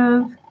matter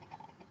of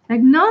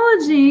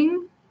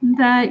acknowledging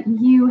that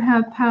you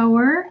have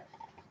power,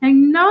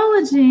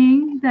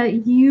 acknowledging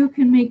that you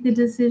can make the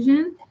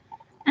decision,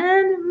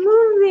 and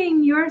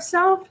moving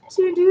yourself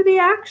to do the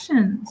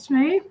actions,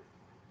 right?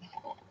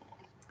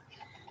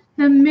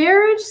 The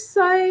marriage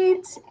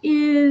site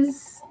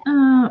is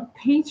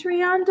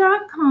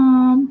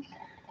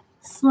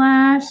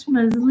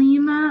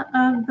patreon.com/Muslimah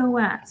of the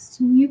West.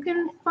 And you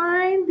can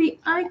find the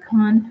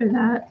icon for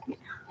that.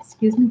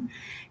 Excuse me.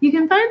 You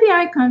can find the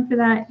icon for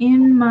that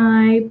in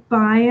my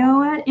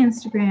bio at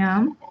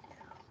Instagram,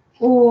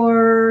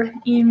 or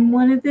in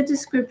one of the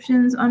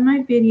descriptions on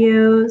my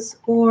videos,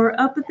 or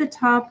up at the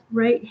top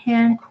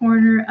right-hand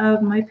corner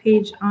of my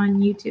page on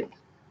YouTube.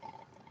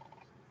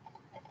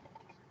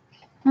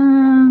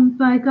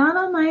 By God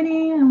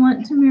Almighty, I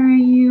want to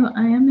marry you.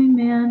 I am a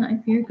man. I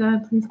fear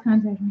God. Please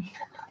contact me.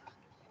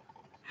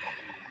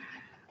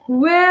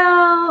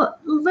 Well,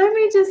 let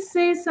me just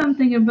say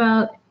something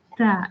about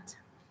that.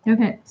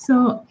 Okay,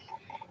 so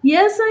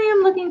yes, I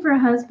am looking for a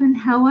husband.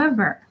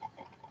 However,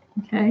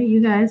 okay, you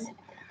guys,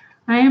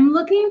 I am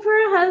looking for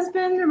a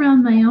husband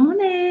around my own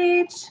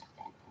age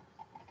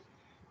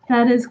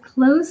that is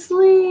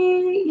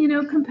closely,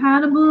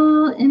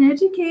 compatible in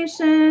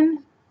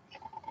education,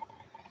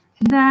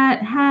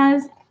 that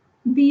has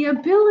the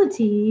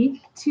ability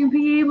to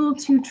be able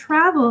to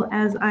travel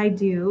as I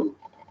do,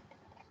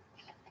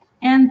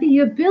 and the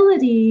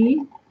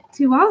ability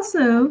to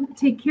also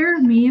take care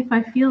of me if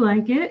I feel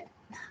like it.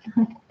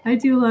 I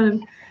do a lot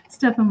of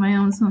stuff on my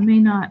own, so I may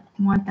not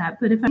want that.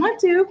 But if I want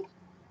to,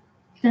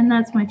 then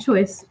that's my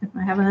choice if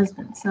I have a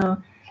husband.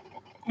 So,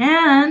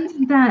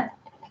 and that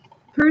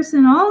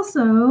person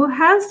also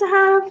has to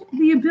have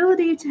the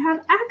ability to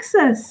have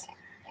access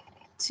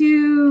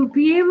to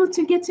be able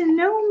to get to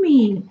know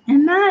me.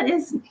 And that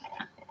is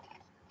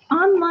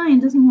online,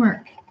 doesn't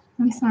work.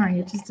 I'm sorry,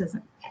 it just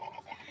doesn't.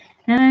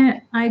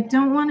 And I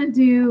don't want to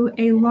do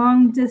a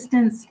long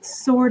distance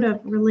sort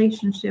of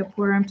relationship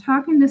where I'm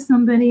talking to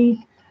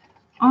somebody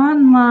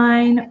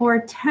online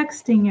or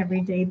texting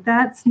every day.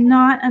 That's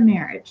not a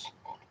marriage.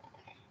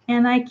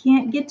 And I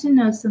can't get to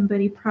know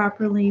somebody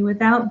properly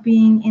without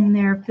being in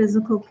their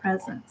physical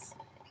presence.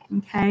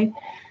 Okay?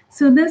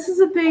 So this is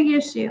a big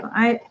issue.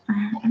 I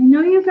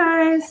know you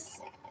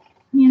guys,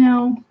 you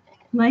know,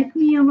 like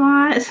me a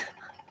lot,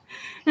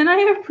 and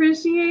I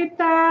appreciate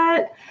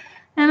that.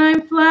 And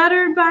I'm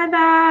flattered by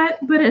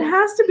that, but it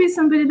has to be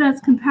somebody that's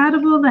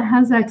compatible, that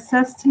has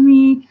access to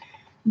me,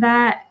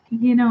 that,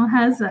 you know,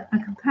 has a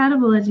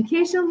compatible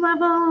education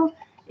level,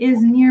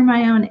 is near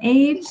my own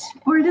age,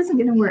 or it isn't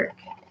going to work.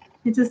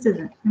 It just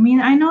isn't. I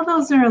mean, I know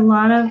those are a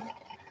lot of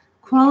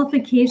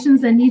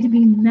qualifications that need to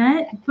be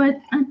met, but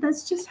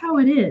that's just how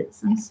it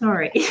is. I'm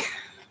sorry.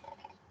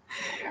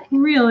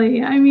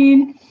 Really. I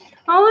mean,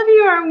 all of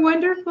you are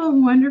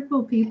wonderful,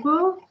 wonderful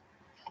people.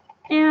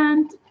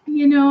 And,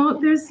 you know,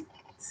 there's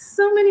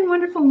so many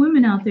wonderful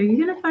women out there.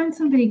 You're going to find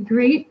somebody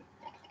great.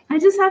 I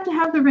just have to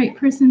have the right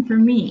person for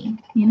me.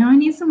 You know, I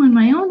need someone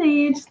my own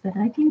age that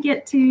I can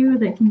get to,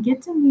 that can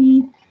get to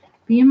me,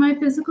 be in my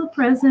physical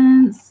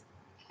presence,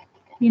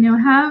 you know,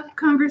 have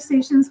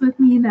conversations with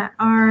me that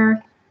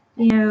are,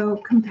 you know,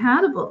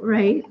 compatible,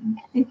 right?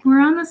 If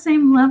we're on the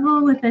same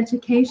level with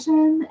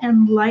education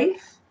and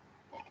life,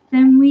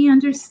 then we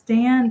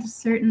understand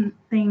certain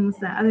things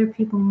that other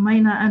people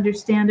might not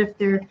understand if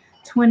they're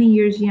 20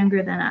 years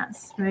younger than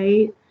us,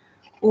 right?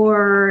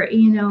 Or,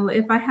 you know,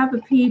 if I have a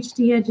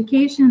PhD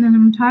education and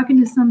I'm talking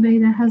to somebody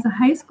that has a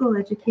high school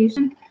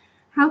education,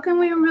 how can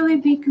we really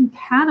be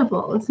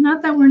compatible? It's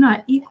not that we're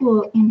not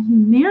equal in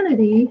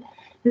humanity.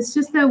 It's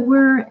just that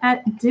we're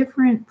at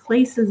different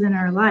places in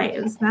our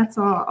lives. That's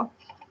all.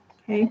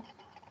 Okay.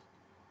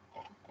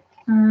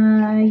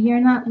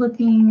 You're not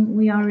looking,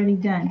 we already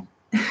done.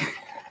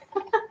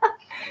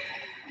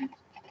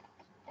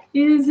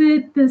 Is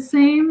it the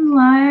same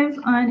live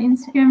on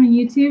Instagram and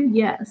YouTube?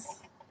 Yes.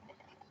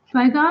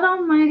 By God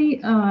Almighty.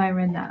 Oh, I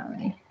read that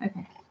already.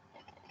 Okay.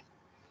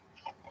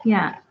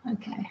 Yeah.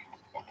 Okay.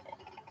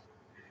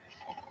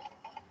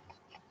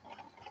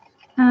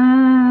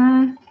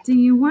 Do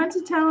you want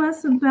to tell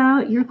us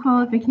about your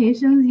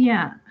qualifications?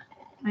 Yeah,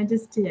 I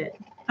just did.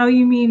 Oh,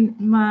 you mean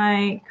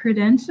my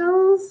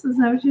credentials? Is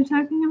that what you're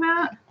talking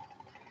about?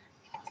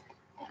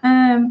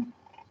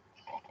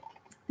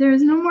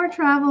 There's no more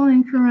travel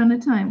in Corona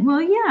time.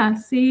 Well, yeah,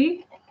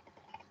 see,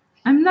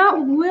 I'm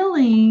not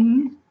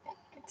willing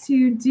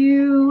to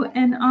do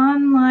an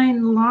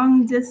online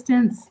long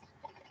distance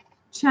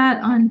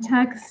chat on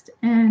text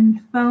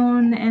and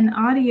phone and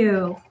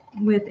audio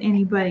with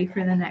anybody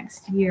for the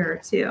next year or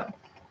two.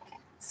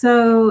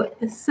 So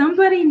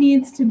somebody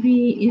needs to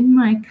be in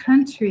my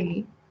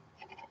country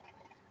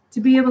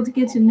to be able to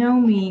get to know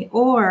me,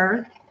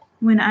 or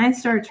when I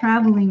start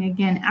traveling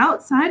again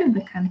outside of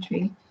the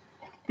country,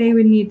 they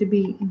would need to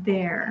be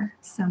there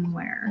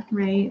somewhere,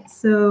 right?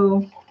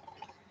 So,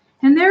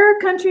 and there are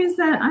countries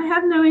that I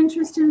have no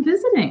interest in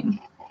visiting,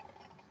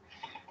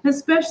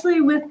 especially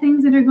with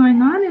things that are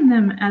going on in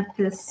them at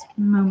this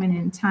moment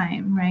in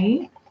time,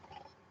 right?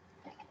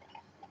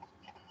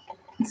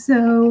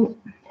 So,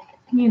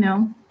 you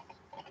know,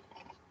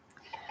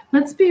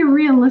 let's be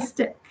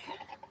realistic.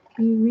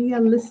 Be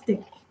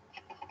realistic.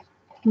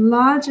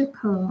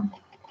 Logical.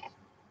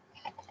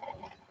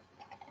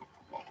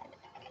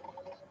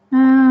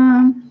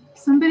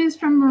 Somebody's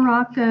from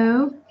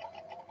Morocco.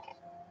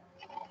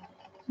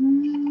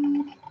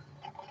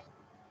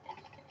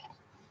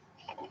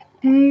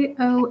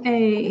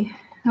 AOA.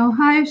 Oh,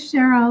 hi,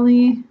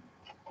 Sherali.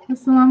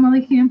 Assalamu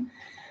alaikum.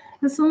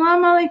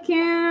 Assalamu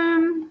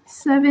alaikum.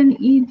 7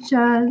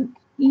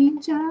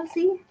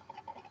 Ijazi.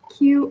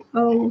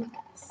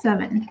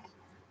 Q07.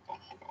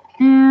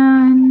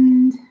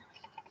 And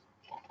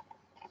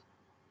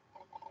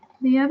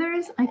the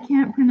others, I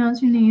can't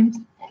pronounce your names.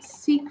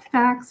 Seek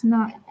facts,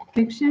 not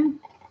fiction.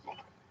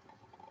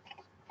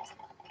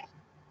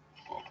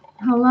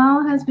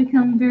 Halal has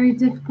become very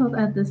difficult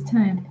at this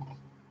time.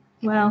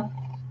 Well,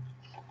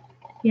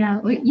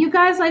 yeah, you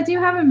guys, I do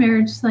have a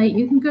marriage site.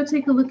 You can go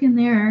take a look in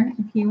there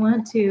if you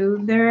want to.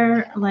 There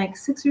are like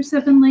 6 or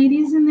 7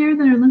 ladies in there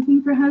that are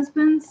looking for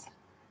husbands.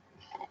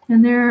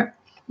 And they're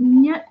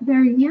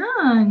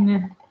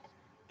young.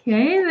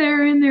 Okay,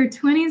 they're in their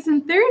 20s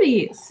and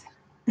 30s.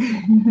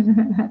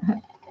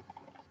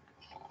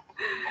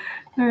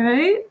 All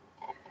right.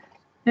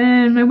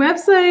 And my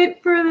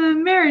website for the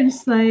marriage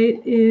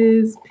site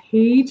is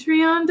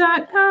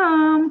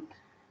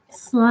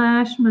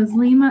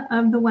patreon.com/Muslimah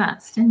of the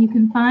West. And you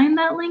can find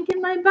that link in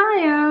my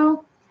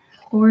bio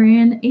or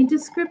in a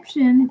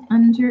description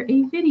under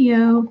a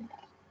video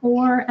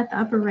or at the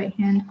upper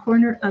right-hand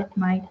corner of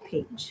my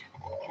page.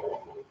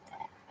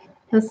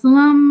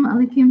 Assalamu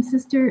alaikum,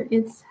 sister.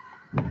 It's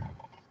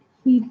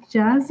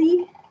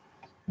Hijazi.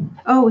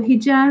 Oh,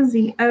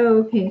 Hijazi. Oh,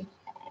 okay.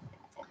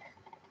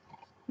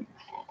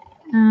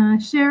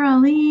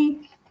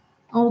 Sherali,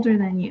 older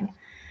than you.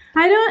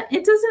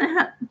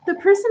 The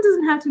person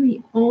doesn't have to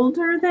be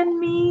older than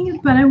me,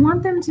 but I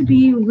want them to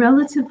be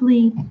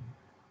relatively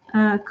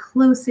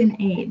close in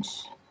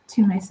age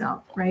to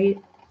myself,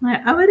 right?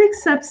 I would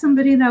accept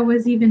somebody that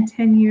was even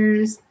 10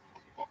 years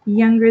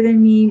younger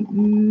than me,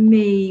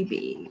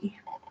 maybe.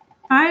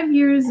 5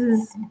 years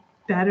is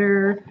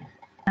better.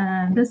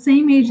 The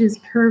same age is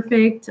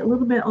perfect. A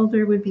little bit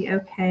older would be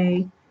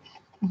okay.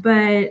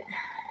 But,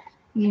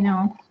 you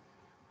know,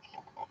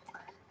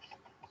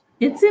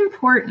 it's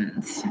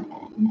important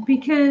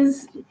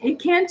because it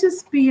can't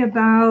just be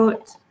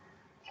about,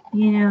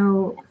 you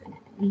know,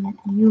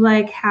 you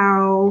like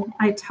how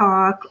I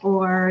talk,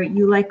 or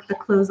you like the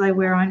clothes I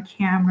wear on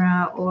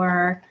camera,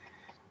 or,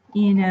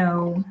 you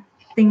know,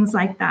 things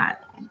like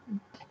that.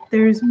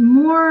 There's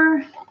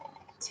more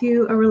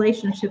to a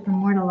relationship and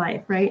more to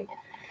life, right?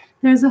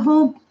 There's a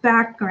whole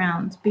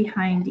background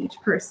behind each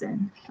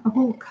person, a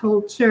whole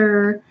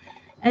culture,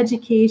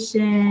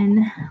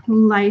 education,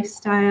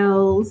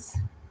 lifestyles,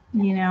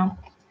 you know,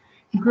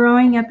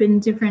 growing up in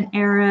different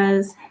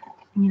eras,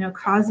 you know,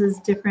 causes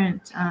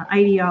different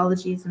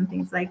ideologies and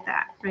things like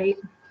that, right?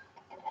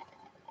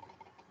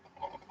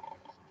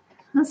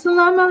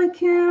 Assalamu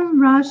alaikum,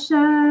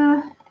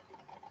 Rasha.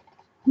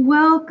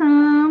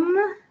 Welcome.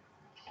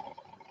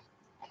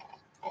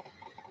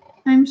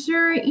 I'm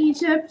sure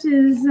Egypt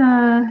is,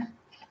 well,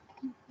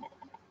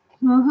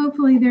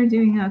 hopefully they're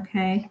doing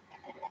okay.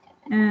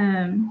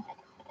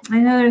 I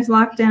know there's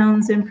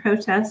lockdowns and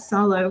protests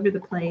all over the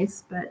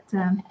place, but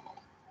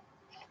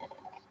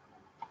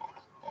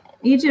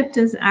Egypt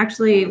is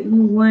actually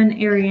one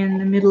area in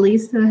the Middle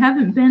East that I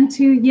haven't been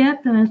to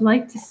yet that I'd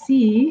like to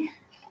see.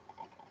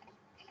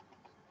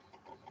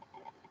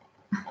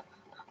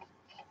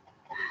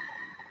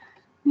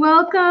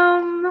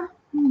 Welcome,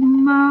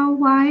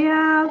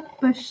 Mawaya,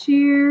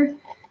 Bashir,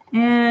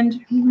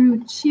 and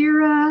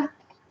Ruchira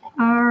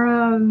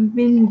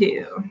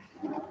Aravindu.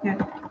 Yeah.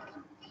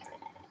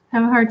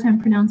 Have a hard time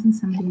pronouncing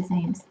some of these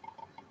names.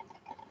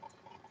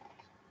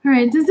 All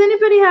right, does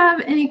anybody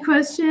have any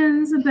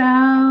questions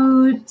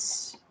about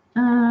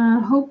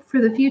hope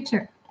for the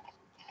future?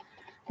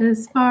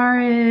 As far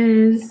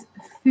as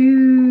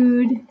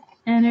food,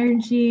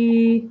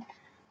 energy,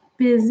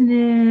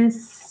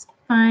 business,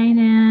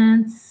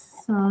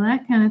 finance, all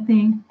that kind of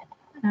thing.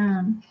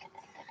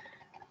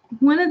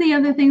 One of the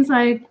other things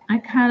I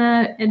kind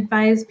of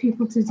advise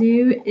people to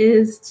do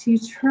is to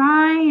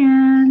try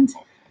and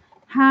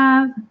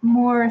have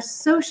more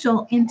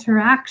social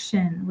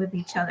interaction with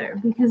each other,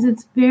 because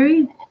it's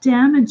very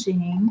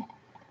damaging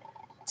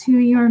to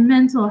your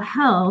mental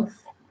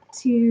health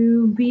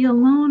to be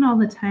alone all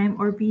the time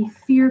or be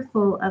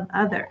fearful of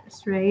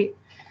others, right?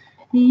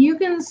 You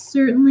can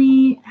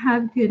certainly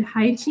have good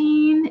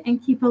hygiene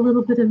and keep a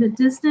little bit of a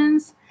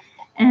distance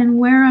and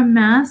wear a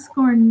mask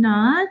or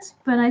not,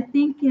 but I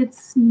think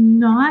it's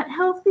not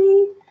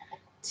healthy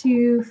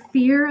to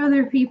fear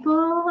other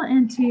people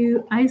and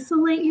to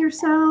isolate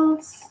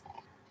yourselves,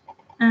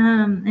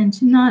 and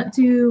to not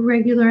do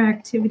regular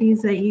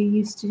activities that you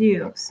used to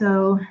do.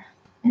 So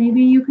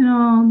maybe you can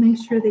all make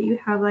sure that you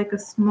have like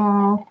at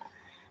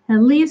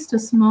least a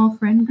small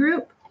friend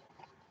group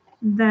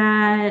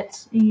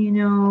that, you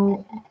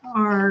know,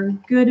 are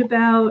good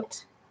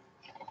about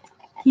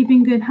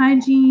keeping good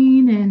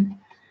hygiene and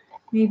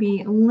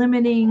maybe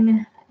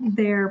limiting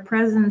their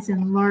presence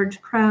in large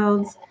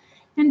crowds,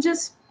 and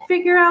just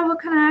figure out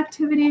what kind of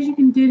activities you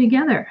can do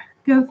together.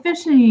 Go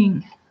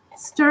fishing,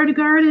 start a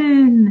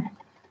garden,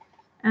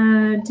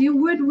 do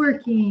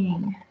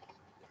woodworking,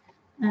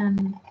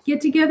 get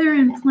together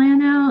and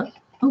plan out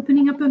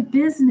opening up a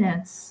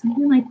business,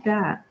 something like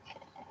that.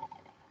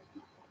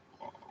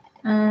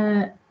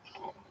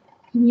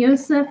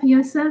 Yosef,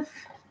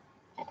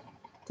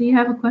 do you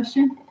have a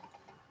question?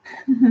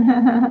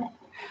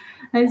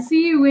 I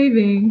see you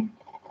waving.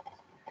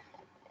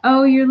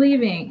 Oh, you're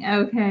leaving.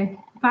 Okay.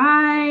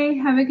 Bye.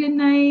 Have a good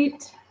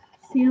night.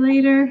 See you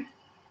later.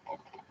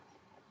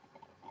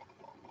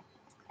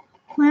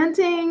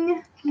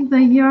 Planting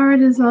the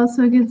yard is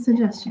also a good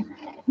suggestion.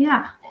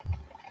 Yeah.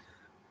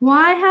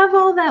 Why have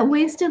all that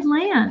wasted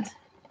land?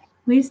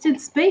 Wasted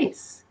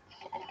space?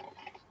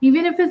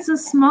 Even if it's a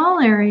small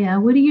area,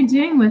 what are you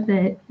doing with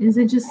it? Is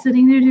it just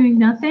sitting there doing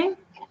nothing?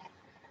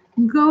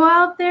 Go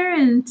out there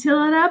and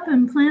till it up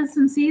and plant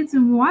some seeds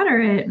and water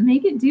it.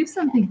 Make it do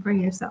something for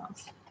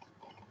yourselves.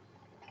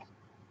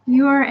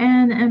 You are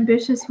an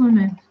ambitious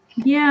woman.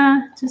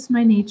 Yeah, just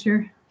my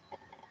nature.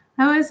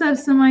 I always have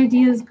some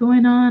ideas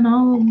going on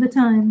all the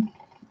time.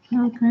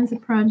 All kinds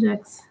of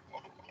projects.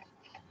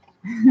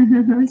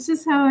 That's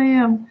just how I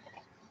am.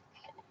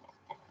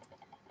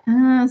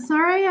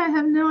 Sorry, I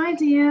have no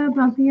idea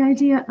about the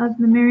idea of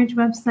the marriage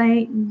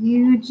website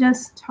you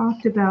just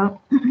talked about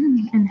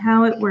and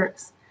how it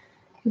works.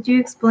 Could you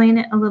explain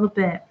it a little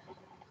bit?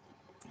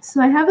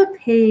 So I have a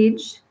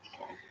page.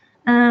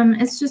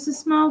 It's just a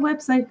small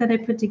website that I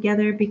put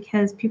together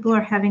because people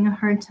are having a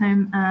hard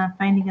time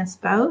finding a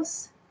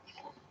spouse.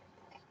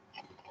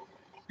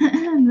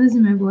 I'm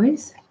losing my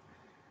voice.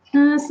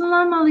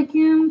 Assalamu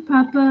alaikum,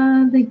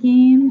 Papa, the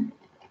game.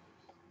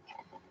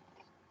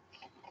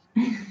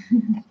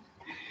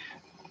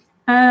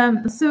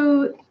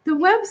 So the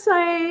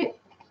website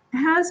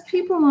has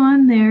people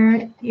on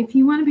there. If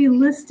you want to be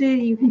listed,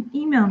 you can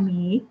email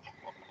me.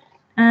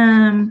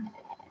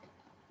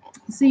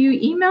 So you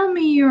email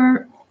me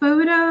your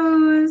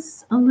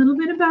photos, a little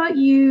bit about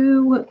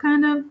you, what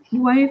kind of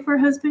wife or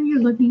husband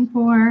you're looking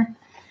for,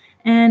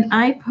 and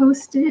I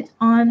post it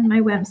on my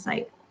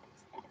website.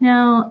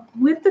 Now,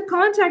 with the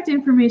contact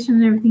information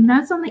and everything,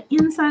 that's on the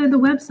inside of the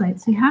website,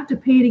 so you have to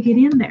pay to get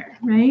in there,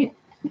 right?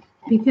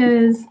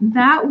 Because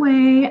that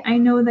way I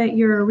know that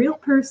you're a real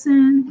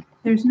person.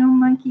 There's no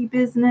monkey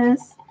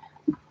business.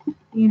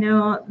 You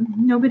know,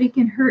 nobody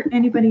can hurt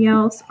anybody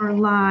else or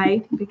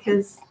lie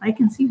because I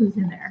can see who's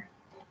in there,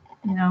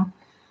 you know.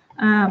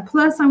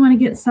 Plus, I want to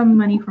get some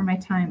money for my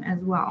time as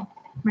well,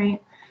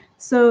 right?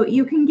 So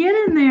you can get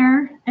in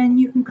there and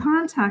you can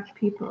contact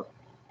people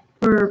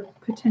for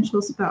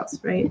potential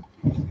spouse, right?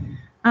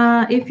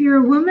 If you're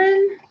a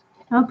woman,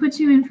 I'll put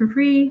you in for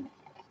free.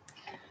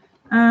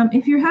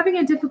 If you're having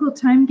a difficult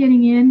time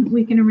getting in,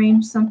 we can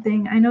arrange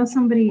something. I know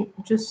somebody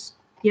just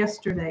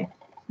yesterday,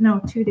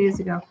 no, 2 days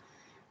ago,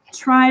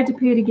 tried to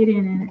pay to get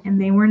in and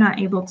they were not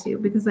able to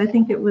because I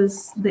think it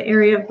was the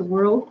area of the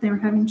world. They were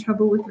having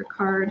trouble with their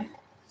card.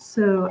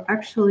 So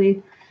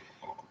actually,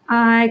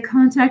 I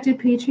contacted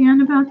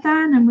Patreon about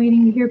that and I'm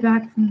waiting to hear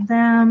back from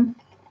them.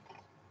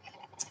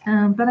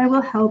 But I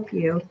will help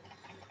you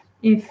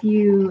if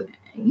you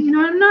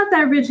know, I'm not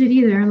that rigid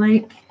either.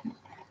 Like,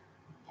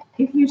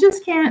 if you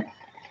just can't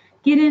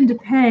get in to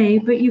pay,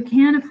 but you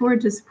can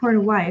afford to support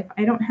a wife,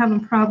 I don't have a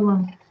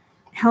problem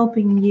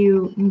helping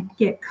you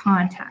get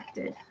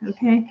contacted,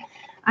 okay?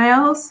 I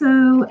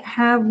also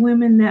have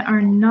women that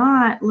are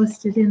not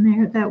listed in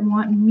there that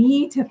want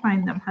me to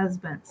find them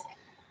husbands.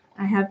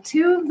 I have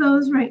 2 of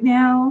those right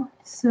now,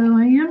 so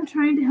I am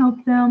trying to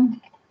help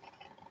them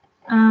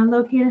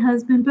locate a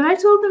husband. But I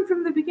told them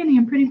from the beginning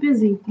I'm pretty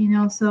busy, you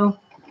know, so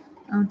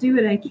I'll do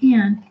what I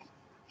can.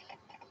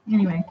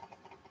 Anyway.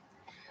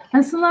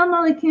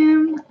 Assalamu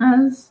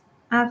alaikum,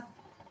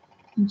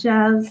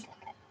 Jaz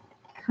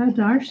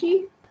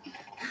Kadarshi.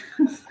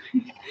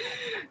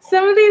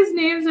 Some of these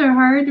names are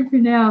hard to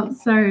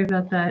pronounce. Sorry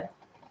about that.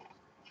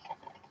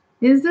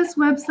 Is this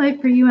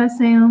website for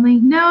USA only?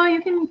 No,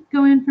 you can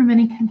go in from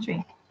any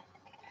country.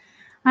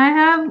 I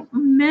have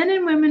men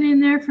and women in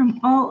there from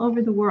all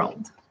over the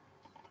world.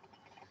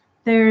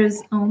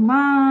 There's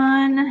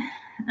Oman,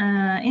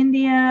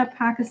 India,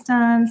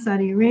 Pakistan,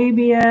 Saudi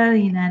Arabia, the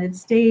United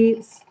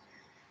States,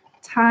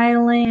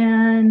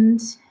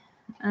 Thailand,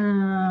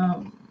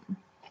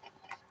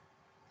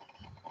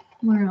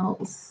 where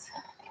else?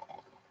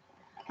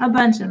 A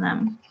bunch of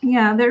them.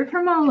 Yeah, they're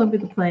from all over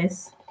the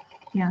place.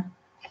 Yeah.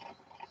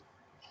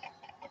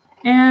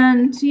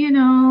 And, you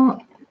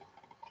know,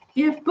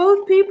 if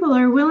both people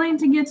are willing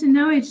to get to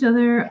know each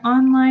other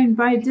online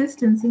by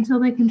distance until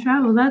they can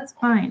travel, that's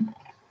fine.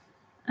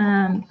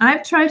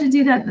 I've tried to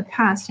do that in the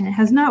past, and it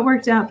has not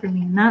worked out for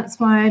me, and that's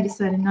why I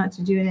decided not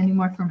to do it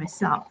anymore for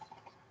myself.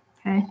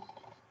 Okay?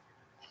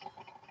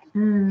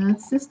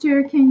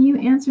 Sister, can you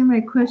answer my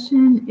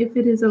question if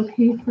it is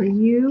okay for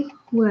you?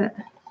 What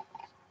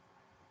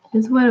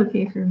is what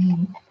okay for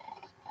me?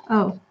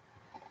 Oh.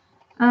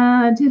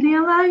 Do they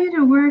allow you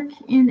to work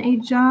in a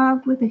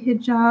job with a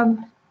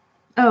hijab?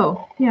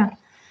 Oh, yeah.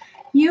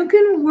 You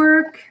can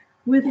work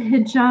with a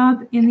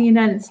hijab in the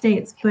United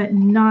States, but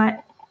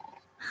not,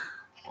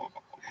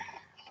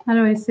 how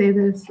do I say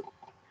this?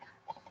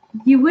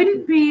 You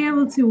wouldn't be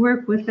able to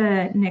work with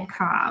a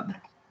niqab.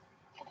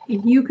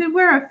 You could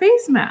wear a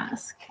face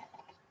mask.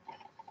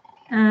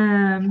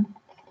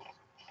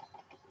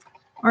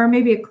 Or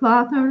maybe a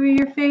cloth over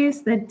your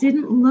face that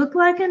didn't look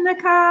like a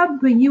niqab,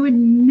 but you would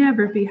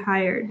never be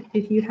hired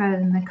if you had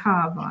a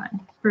niqab on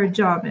for a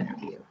job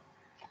interview.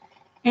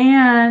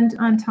 And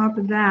on top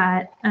of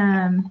that,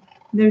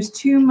 there's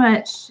too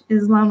much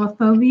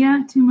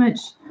Islamophobia, too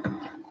much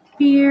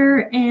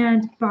fear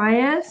and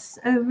bias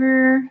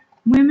over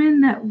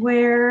women that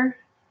wear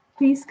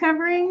face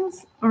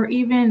coverings, or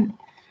even,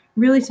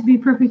 really, to be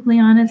perfectly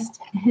honest,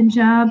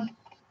 hijab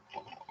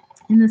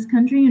in this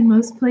country in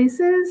most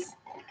places.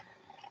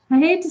 I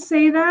hate to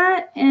say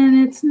that, and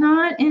it's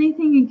not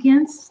anything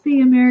against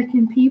the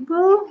American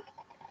people.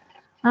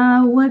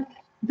 What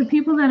the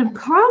people that have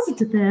caused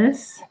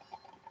this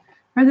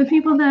are the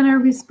people that are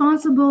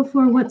responsible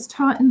for what's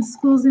taught in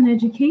schools and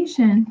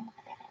education.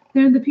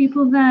 They're the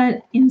people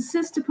that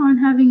insist upon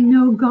having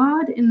no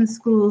God in the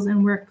schools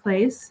and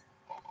workplace.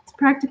 It's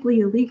practically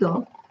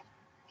illegal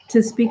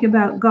to speak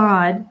about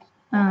God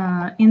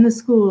in the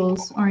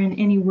schools or in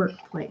any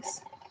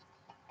workplace,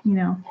 you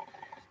know.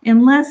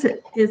 Unless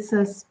it's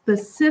a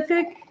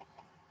specific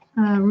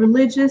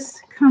religious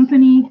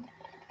company,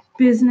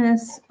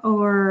 business,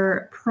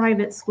 or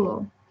private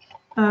school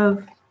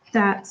of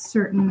that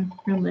certain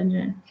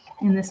religion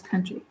in this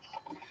country.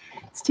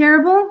 It's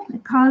terrible.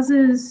 It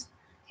causes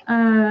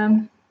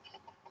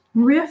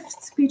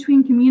rifts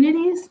between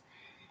communities.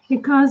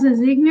 It causes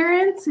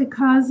ignorance. It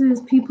causes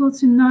people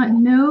to not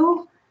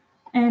know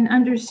and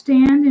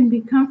understand and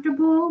be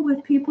comfortable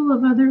with people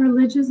of other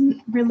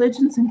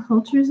religions and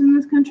cultures in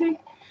this country.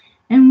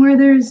 And where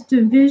there's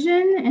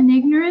division and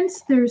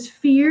ignorance, there's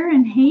fear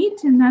and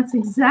hate. And that's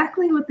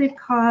exactly what they've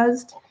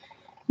caused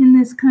in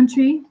this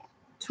country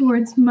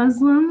towards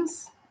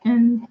Muslims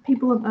and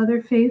people of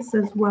other faiths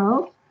as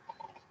well.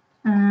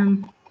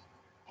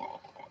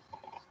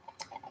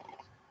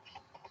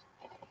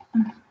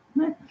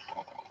 What?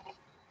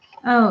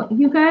 Oh,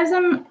 you guys,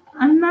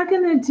 I'm not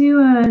going to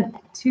do a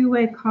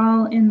two-way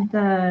call in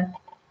the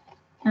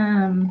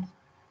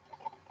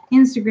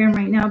Instagram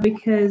right now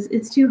because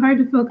it's too hard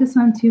to focus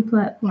on two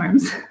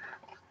platforms.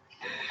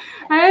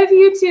 I have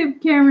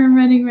YouTube camera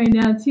running right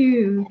now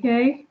too,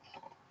 okay?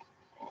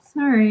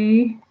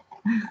 Sorry.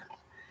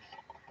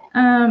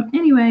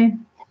 Anyway,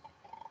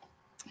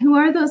 who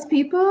are those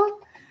people?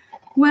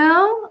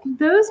 Well,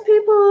 those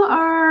people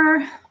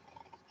are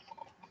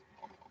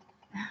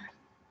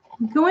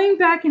going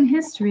back in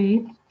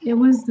history. It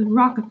was the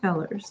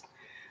Rockefellers.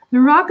 The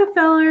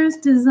Rockefellers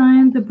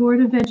designed the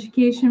Board of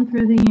Education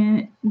for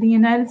the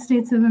United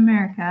States of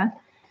America.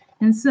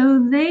 And so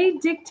they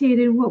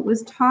dictated what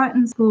was taught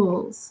in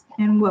schools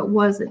and what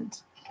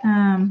wasn't.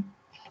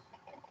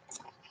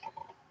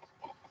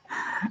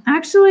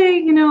 Actually,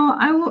 you know,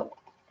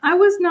 I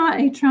was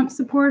not a Trump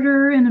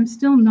supporter, and I'm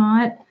still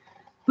not.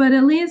 But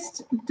at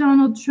least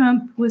Donald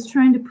Trump was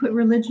trying to put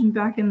religion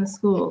back in the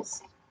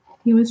schools.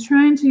 He was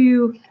trying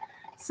to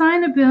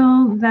sign a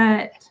bill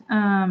that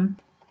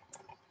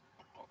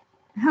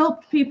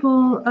helped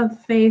people of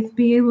faith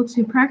be able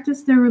to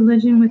practice their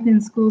religion within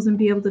schools and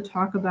be able to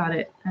talk about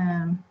it.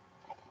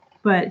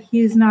 But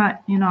he's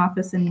not in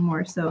office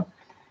anymore, so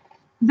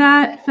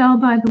that fell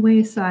by the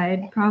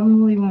wayside.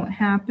 Probably won't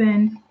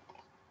happen.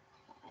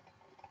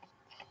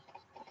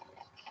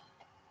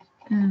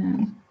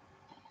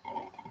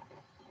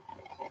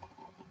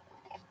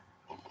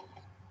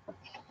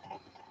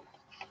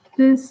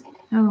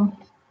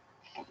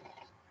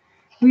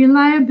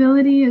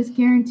 Reliability is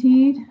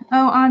guaranteed.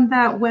 Oh, on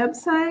that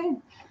website?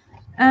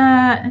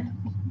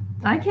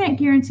 I can't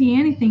guarantee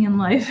anything in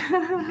life.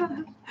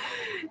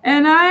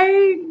 And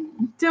I'm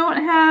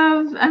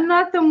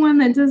not the one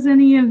that does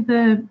any of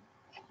the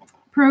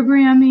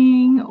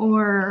programming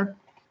or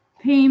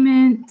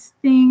payment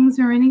things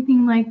or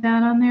anything like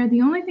that on there.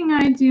 The only thing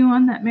I do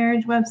on that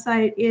marriage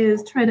website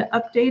is try to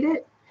update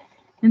it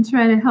and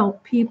try to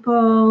help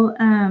people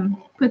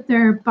put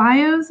their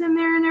bios in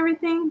there and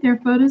everything, their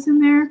photos in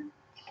there.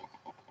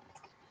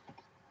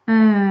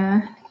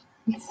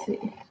 Let's see.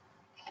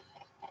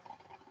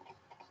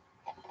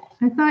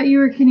 I thought you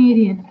were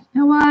Canadian.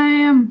 Oh, well, I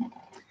am.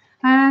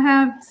 I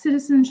have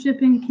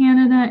citizenship in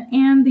Canada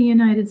and the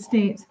United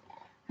States.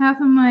 Half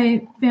of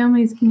my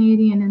family is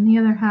Canadian and the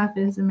other half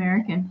is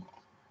American.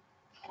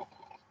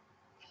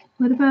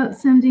 What about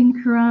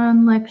sending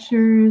Quran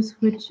lectures,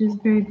 which is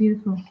very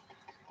beautiful?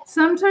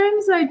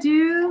 Sometimes I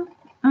do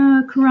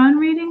Quran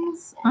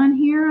readings on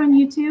here on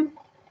YouTube.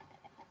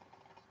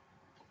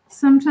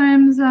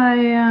 Sometimes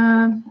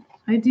I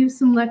do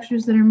some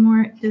lectures that are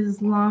more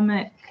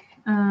Islamic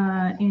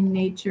in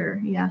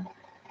nature. Yeah.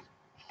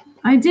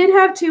 I did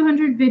have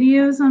 200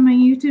 videos on my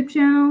YouTube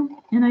channel,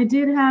 and I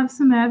did have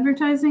some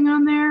advertising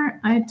on there.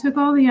 I took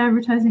all the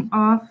advertising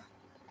off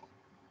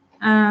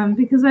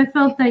because I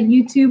felt that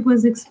YouTube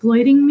was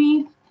exploiting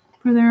me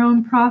for their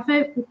own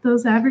profit with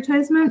those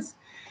advertisements.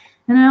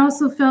 And I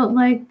also felt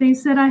like they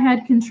said I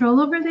had control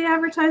over the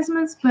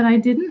advertisements, but I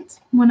didn't.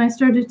 When I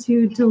started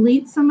to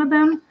delete some of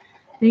them,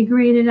 they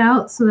grayed it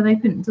out so that I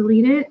couldn't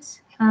delete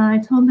it. I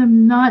told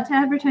them not to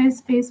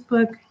advertise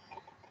Facebook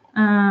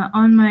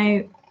on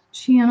my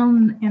channel,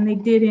 and they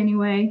did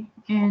anyway.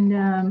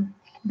 And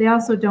they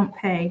also don't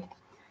pay.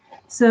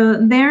 So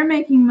they're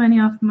making money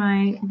off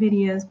my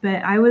videos,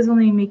 but I was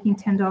only making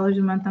 $10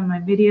 a month on my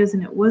videos,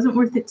 and it wasn't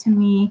worth it to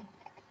me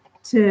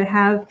to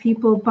have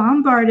people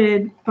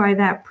bombarded by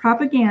that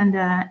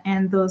propaganda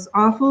and those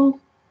awful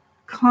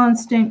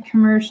constant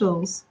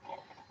commercials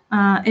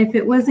if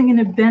it wasn't going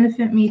to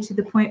benefit me to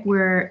the point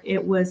where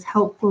it was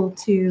helpful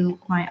to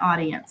my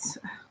audience.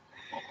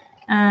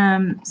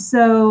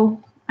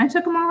 So I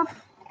took them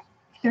off.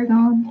 They're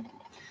gone.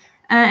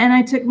 And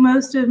I took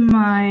most of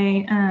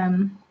my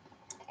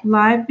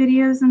live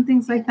videos and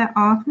things like that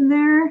off of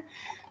there.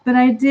 But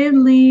I did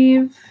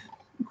leave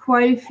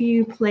quite a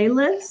few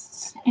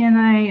playlists, and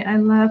I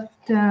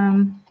left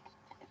some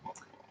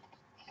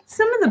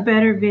of the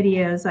better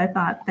videos I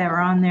thought that were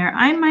on there.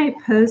 I might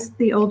post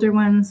the older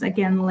ones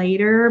again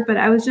later, but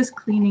I was just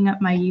cleaning up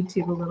my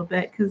YouTube a little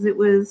bit because it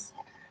was,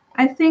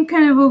 I think,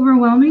 kind of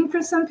overwhelming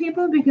for some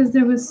people because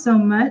there was so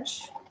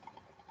much,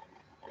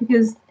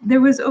 because there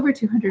was over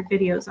 200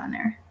 videos on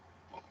there.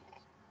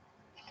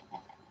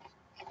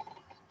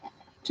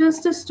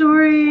 Just a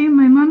story.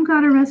 My mom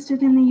got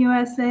arrested in the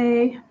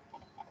USA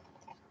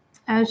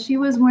as she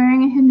was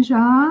wearing a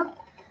hijab,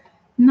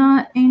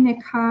 not a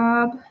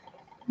niqab.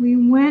 We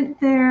went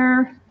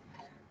there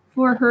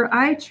for her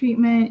eye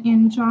treatment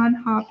in Johns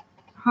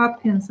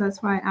Hopkins.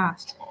 That's why I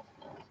asked.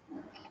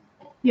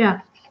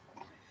 Yeah.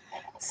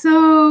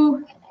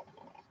 So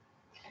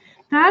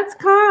that's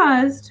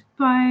caused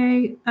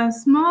by a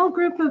small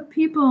group of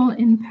people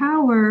in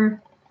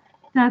power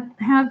that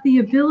have the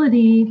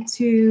ability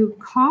to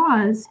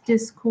cause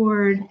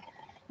discord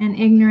and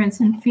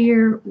ignorance and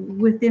fear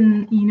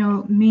within,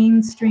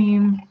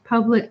 mainstream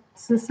public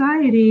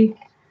society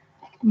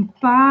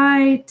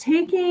by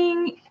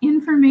taking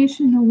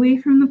information away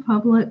from the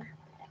public,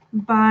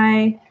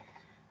 by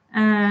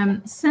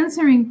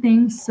censoring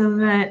things so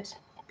that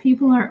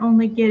people are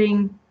only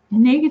getting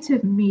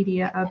negative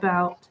media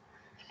about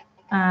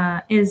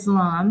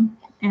Islam,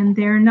 and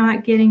they're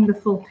not getting the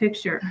full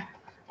picture.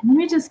 Let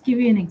me just give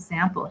you an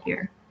example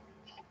here.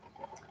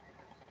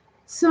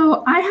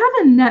 So I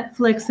have a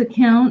Netflix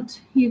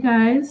account, you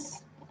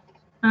guys,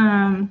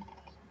 and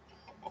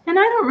I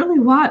don't really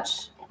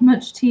watch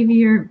much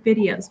TV or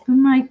videos, but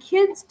my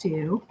kids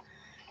do.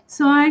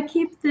 So I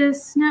keep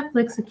this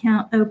Netflix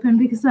account open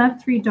because I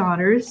have 3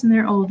 daughters and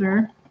they're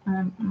older.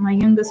 My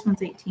youngest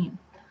one's 18.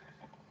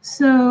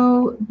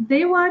 So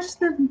they watch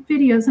the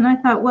videos and I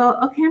thought, well,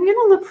 okay, I'm going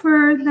to look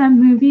for that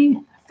movie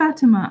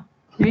Fatima,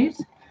 right?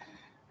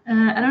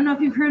 I don't know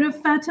if you've heard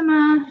of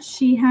Fatima.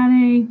 She had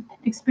a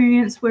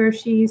experience where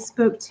she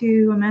spoke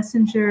to a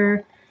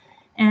messenger,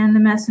 and the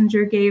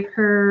messenger gave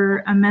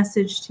her a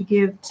message to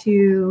give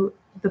to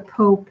the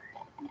Pope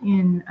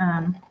in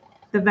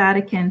the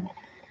Vatican.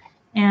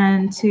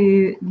 And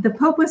the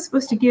Pope was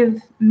supposed to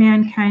give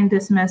mankind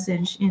this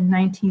message in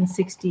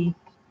 1960.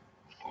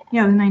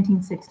 Yeah, it was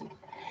 1960.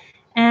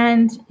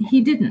 And he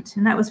didn't.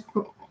 And that was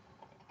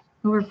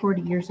over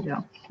 40 years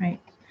ago,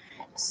 right?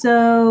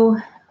 So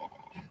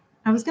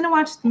I was going to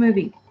watch the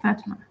movie,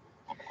 Fatima.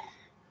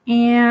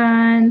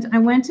 And I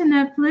went to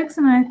Netflix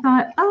and I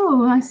thought,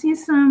 oh, I see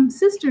some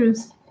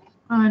sisters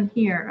on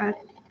here.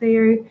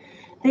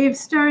 They've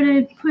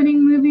started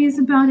putting movies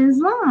about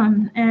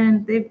Islam,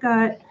 and they've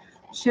got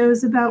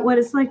shows about what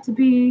it's like to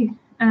be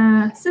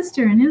a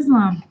sister in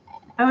Islam.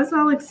 I was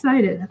all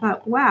excited. I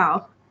thought,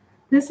 wow,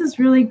 this is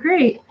really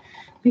great,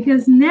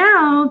 because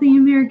now the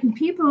American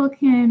people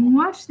can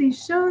watch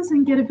these shows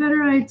and get a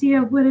better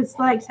idea of what it's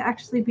like to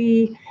actually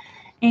be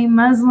a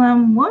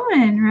Muslim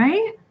woman,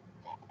 right?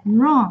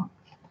 Wrong.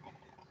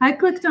 I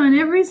clicked on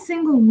every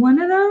single one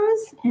of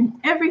those, and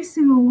every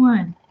single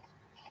one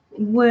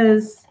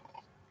was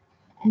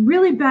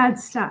really bad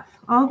stuff.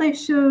 All they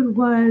showed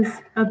was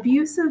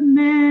abuse of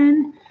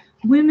men,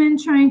 women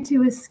trying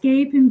to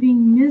escape and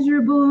being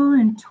miserable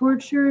and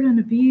tortured and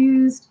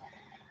abused.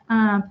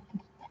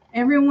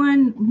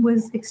 Everyone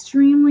was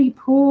extremely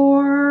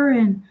poor,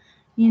 and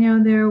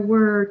there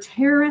were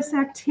terrorist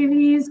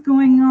activities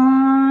going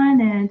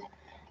on, and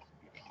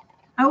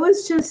I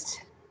was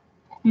just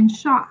in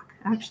shock,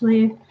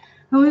 actually.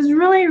 I was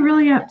really,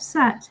 really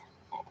upset.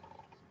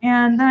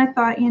 And then I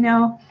thought,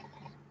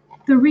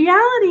 the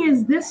reality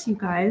is this, you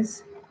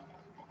guys.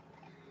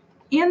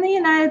 In the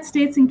United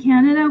States and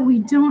Canada, we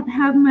don't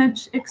have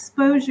much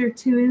exposure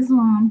to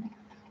Islam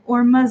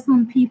or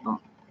Muslim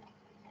people.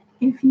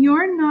 If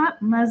you're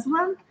not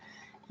Muslim,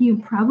 you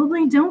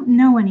probably don't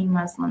know any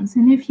Muslims.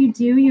 And if you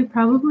do, you've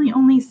probably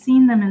only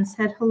seen them and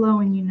said hello,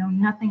 and you know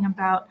nothing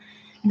about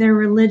their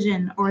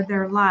religion or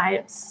their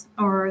lives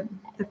or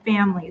the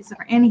families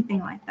or anything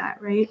like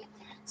that, right?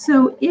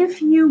 So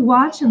if you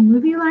watch a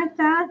movie like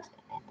that,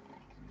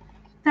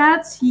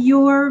 that's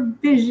your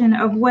vision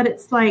of what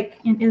it's like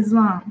in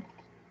Islam.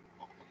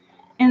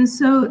 And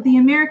so the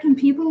American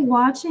people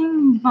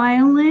watching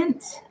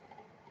violent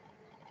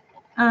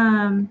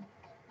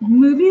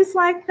movies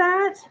like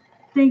that,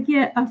 they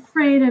get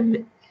afraid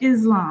of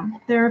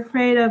Islam. They're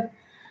afraid of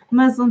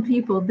Muslim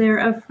people.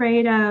 They're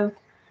afraid of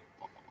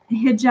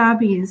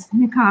Hijabis,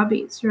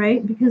 Niqabis,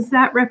 right? Because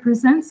that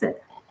represents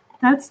it.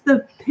 That's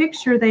the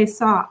picture they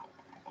saw.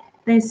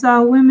 They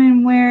saw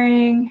women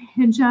wearing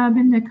hijab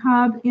and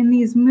niqab in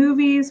these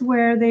movies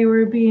where they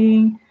were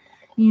being,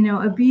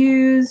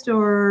 abused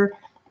or,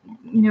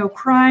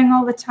 crying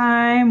all the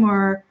time,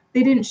 or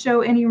they didn't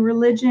show any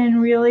religion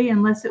really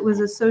unless it was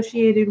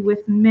associated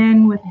with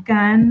men with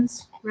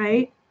guns,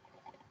 right?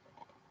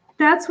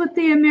 That's what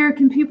the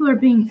American people are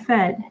being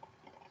fed.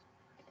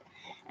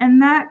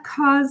 And that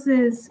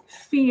causes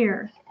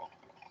fear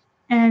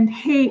and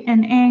hate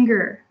and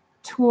anger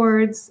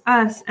towards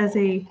us as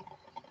a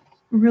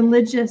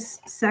religious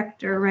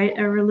sector, right?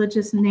 A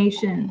religious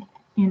nation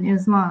in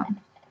Islam.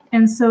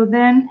 And so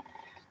then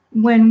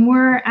when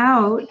we're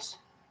out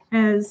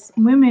as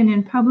women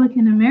in public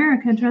in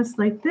America dressed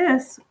like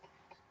this,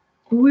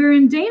 we're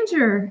in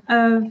danger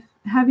of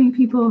having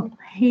people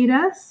hate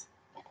us,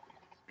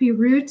 be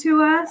rude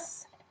to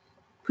us,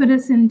 put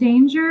us in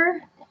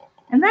danger.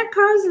 And that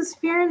causes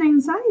fear and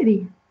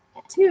anxiety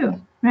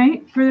too,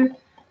 right?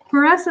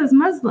 For us as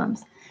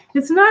Muslims.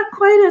 It's not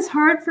quite as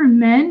hard for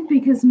men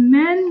because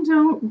men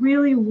don't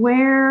really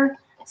wear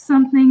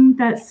something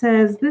that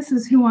says, this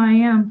is who I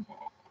am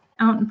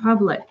out in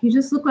public. You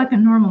just look like a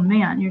normal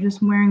man. You're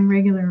just wearing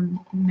regular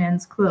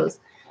men's clothes.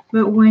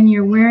 But when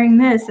you're wearing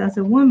this as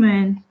a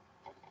woman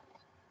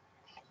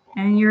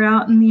and you're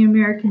out in the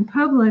American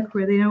public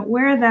where they don't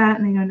wear that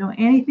and they don't know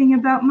anything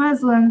about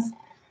Muslims,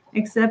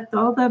 except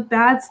all the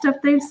bad stuff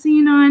they've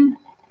seen on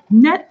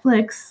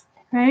Netflix,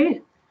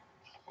 right?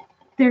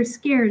 They're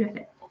scared of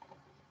it.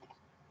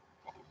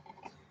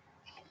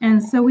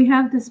 And so we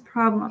have this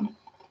problem.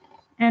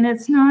 And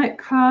it's not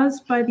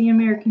caused by the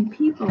American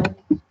people.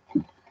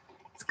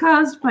 It's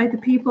caused by the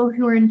people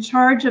who are in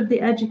charge of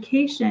the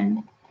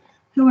education,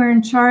 who are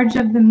in charge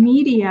of the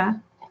media,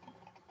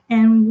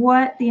 and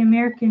what the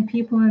American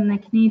people and the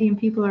Canadian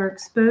people are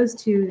exposed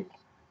to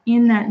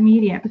in that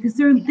media, because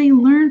they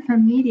learn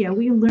from media.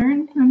 We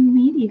learn from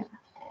media.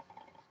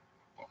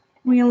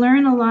 We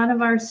learn a lot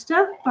of our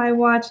stuff by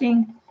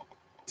watching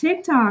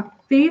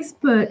TikTok,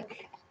 Facebook,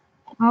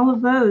 all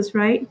of those,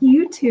 right?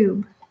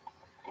 YouTube.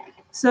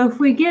 So if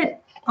we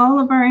get all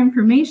of our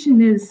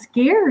information as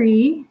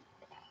scary,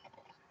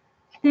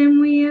 then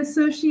we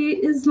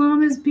associate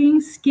Islam as being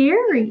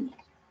scary,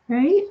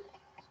 right?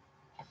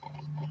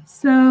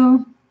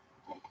 So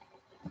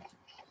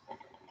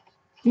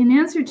in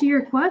answer to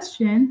your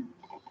question,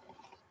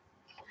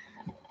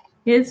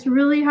 it's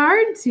really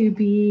hard to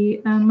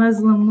be a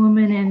Muslim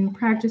woman and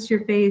practice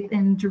your faith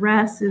and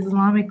dress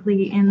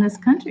Islamically in this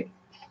country.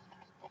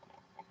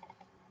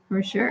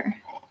 For sure.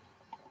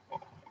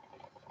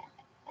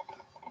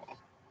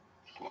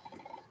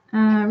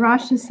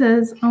 Rasha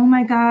says, oh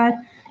my God,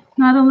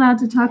 not allowed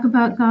to talk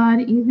about God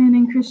even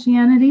in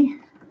Christianity.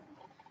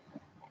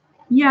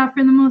 Yeah,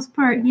 for the most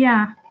part,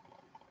 yeah.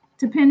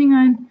 Depending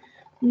on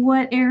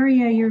what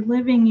area you're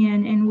living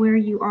in and where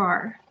you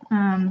are.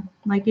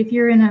 Like if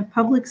you're in a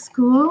public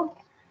school,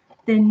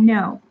 then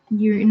no,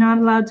 you're not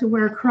allowed to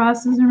wear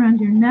crosses around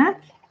your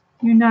neck.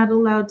 You're not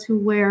allowed to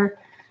wear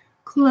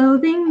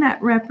clothing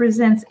that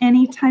represents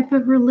any type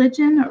of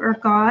religion or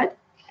God,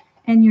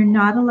 and you're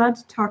not allowed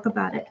to talk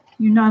about it.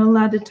 You're not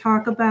allowed to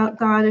talk about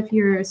God if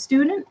you're a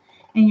student,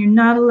 and you're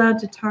not allowed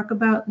to talk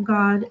about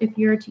God if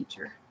you're a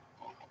teacher.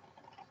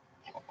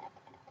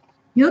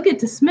 You'll get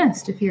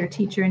dismissed if you're a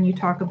teacher and you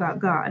talk about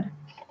God.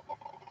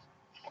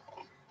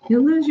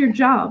 You'll lose your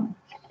job.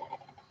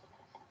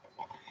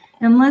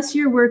 Unless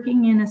you're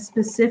working in a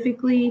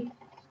specifically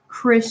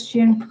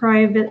Christian,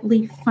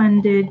 privately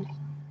funded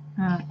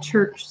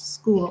church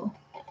school.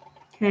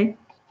 Okay?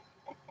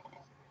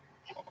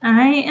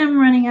 I am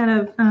running out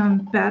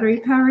of battery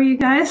power, you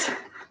guys.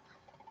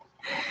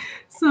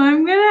 So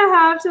I'm going to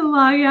have to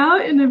log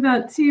out in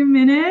about 2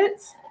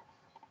 minutes.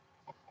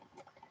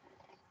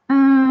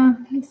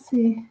 Let's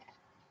see.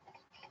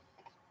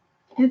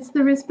 It's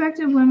the respect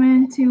of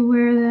women to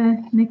wear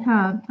the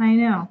niqab. I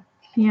know.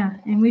 Yeah,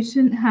 and we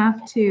shouldn't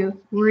have to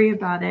worry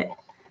about it.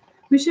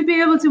 We should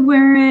be able to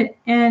wear it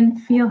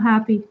and feel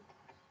happy.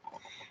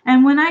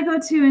 And when I go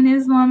to an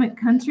Islamic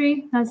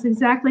country, that's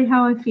exactly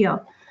how I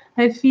feel.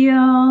 I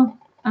feel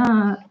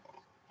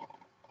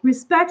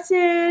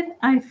respected.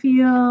 I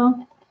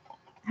feel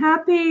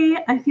happy.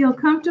 I feel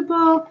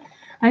comfortable.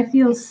 I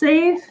feel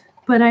safe.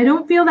 But I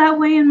don't feel that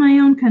way in my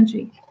own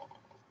country.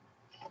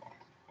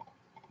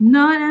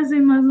 Not as a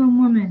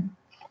Muslim woman,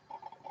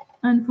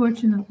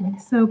 unfortunately.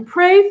 So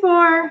pray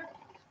for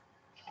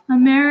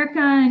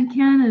America and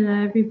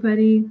Canada,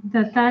 everybody,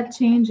 that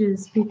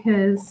changes,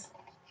 because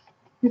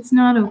it's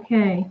not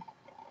okay.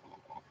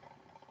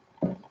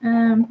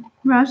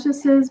 Rasha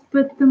says,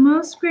 but the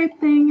most great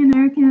thing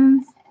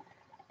Americans,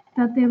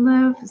 that they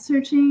love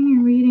searching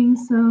and reading,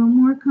 so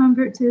more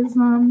convert to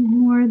Islam,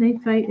 more they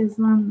fight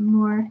Islam,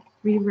 more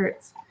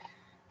reverts.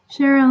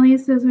 Cheryl Lee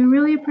says, we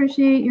really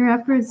appreciate your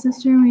efforts,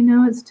 sister. We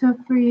know it's tough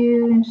for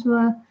you.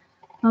 Inshallah,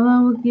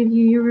 Allah will give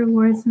you your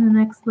rewards in the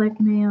next life.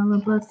 May Allah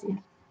bless you.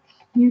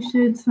 You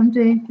should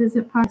someday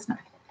visit Pakistan.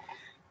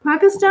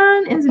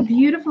 Pakistan is a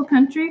beautiful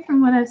country from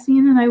what I've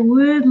seen, and I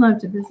would love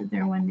to visit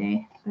there one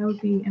day. That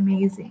would be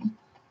amazing.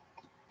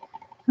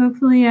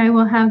 Hopefully I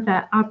will have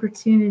that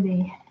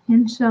opportunity.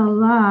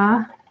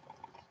 Inshallah.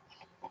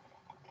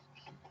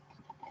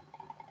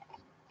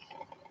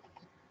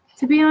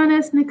 To be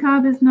honest,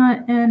 niqab is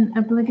not an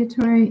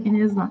obligatory in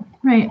Islam.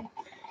 Right.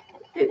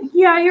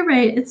 Yeah, you're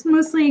right. It's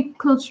mostly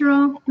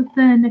cultural with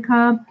the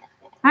niqab.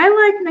 I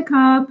like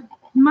niqab.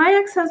 My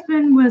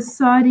ex-husband was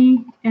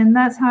Saudi, and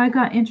that's how I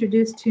got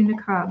introduced to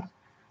niqab.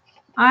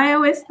 I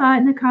always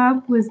thought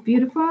niqab was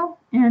beautiful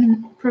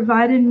and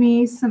provided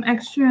me some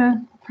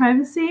extra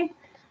privacy.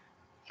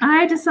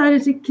 I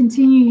decided to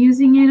continue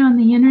using it on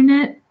the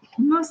internet,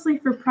 mostly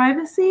for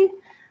privacy,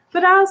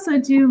 but I also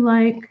do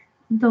like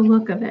the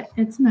look of it.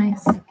 It's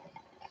nice. And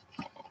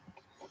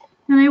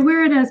I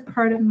wear it as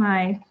part of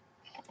my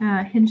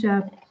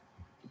hijab,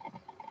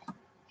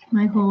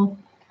 my whole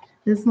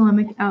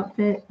Islamic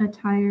outfit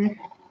attire.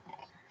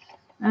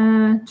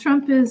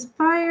 Trump is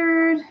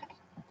fired.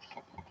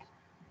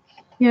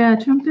 Yeah,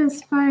 Trump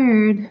is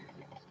fired.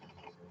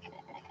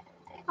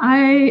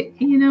 I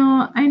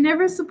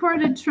never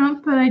supported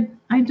Trump, but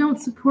I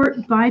don't support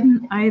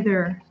Biden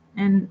either.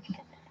 And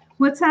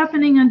what's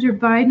happening under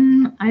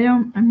Biden,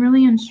 I'm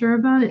really unsure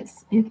about it.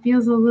 It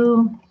feels a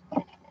little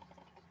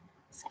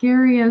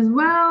scary as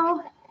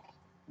well.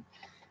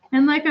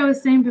 And like I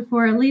was saying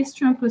before, at least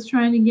Trump was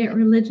trying to get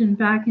religion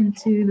back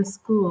into the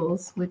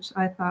schools, which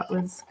I thought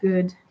was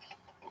good.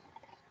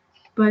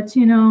 But,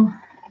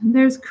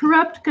 there's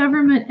corrupt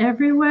government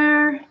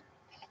everywhere,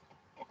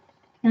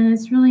 and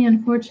it's really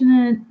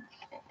unfortunate.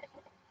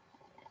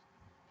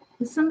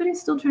 Is somebody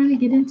still trying to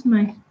get into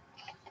my...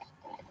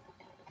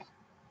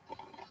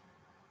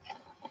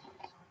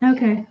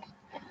 Okay.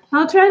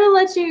 I'll try to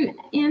let you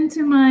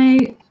into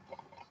my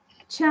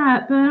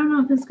chat, but I don't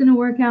know if it's going to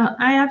work out.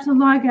 I have to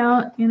log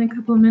out in a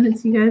couple of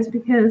minutes, you guys,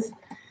 because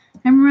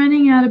I'm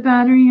running out of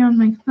battery on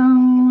my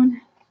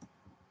phone.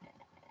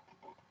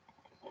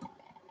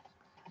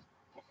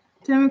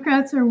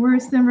 Democrats are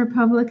worse than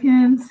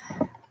Republicans.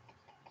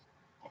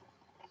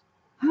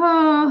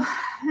 Oh,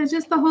 it's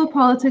just the whole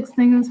politics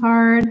thing is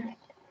hard.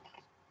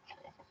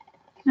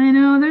 I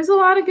know there's a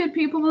lot of good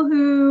people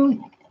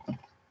who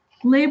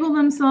label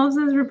themselves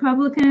as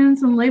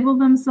Republicans and label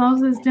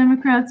themselves as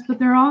Democrats, but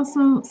there are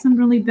also some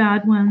really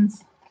bad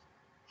ones.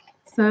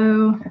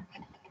 So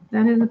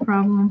that is a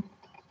problem.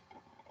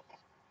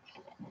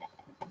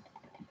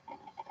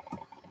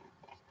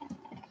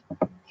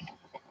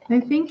 I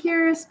think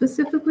you're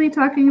specifically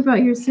talking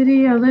about your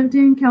city. I lived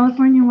in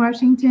California,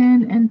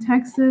 Washington, and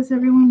Texas.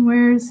 Everyone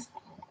wears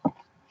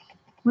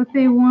what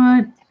they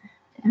want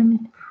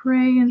and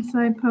pray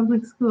inside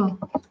public school.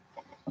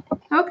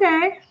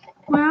 Okay,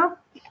 well,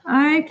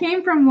 I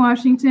came from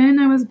Washington.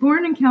 I was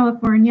born in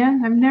California.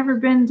 I've never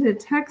been to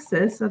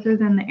Texas other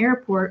than the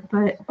airport,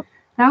 but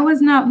that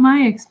was not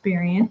my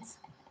experience.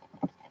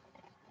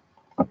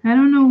 I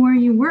don't know where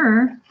you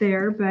were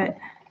there, but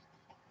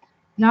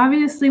it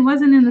obviously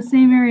wasn't in the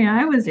same area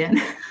I was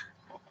in.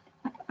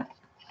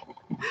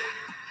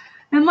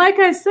 And like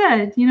I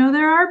said, you know,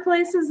 there are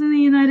places in the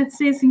United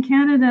States and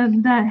Canada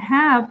that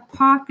have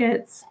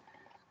pockets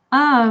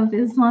of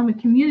Islamic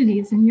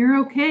communities, and you're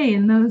okay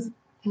in those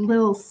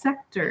little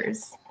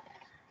sectors.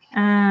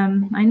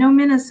 I know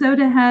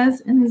Minnesota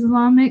has an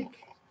Islamic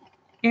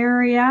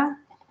area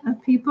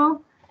of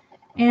people,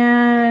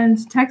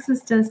 and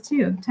Texas does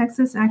too.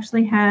 Texas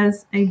actually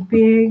has a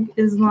big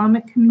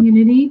Islamic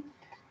community,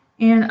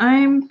 and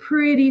I'm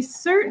pretty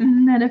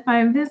certain that if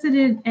I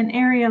visited an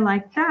area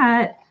like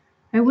that,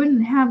 I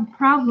wouldn't have a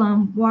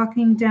problem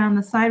walking down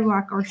the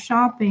sidewalk or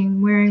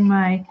shopping wearing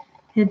my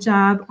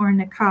hijab or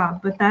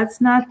niqab, but that's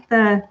not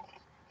the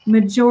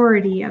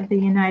majority of the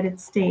United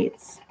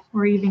States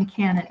or even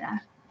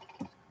Canada.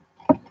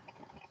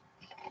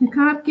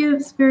 Niqab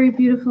gives very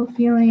beautiful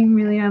feeling.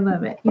 Really, I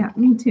love it. Yeah,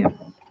 me too.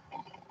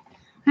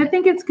 I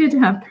think it's good to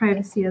have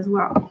privacy as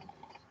well.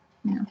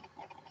 You know.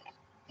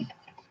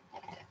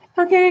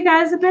 Okay,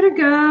 guys, I better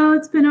go.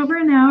 It's been over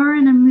an hour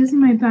and I'm losing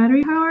my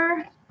battery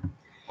power.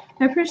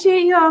 I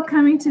appreciate you all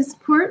coming to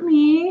support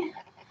me.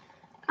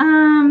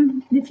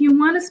 If you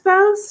want a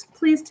spouse,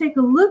 please take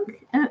a look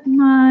at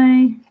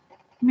my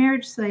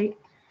marriage site,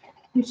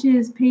 which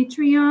is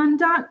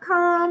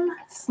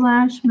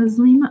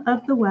patreon.com/Muslimah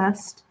of the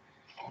West.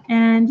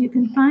 And you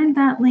can find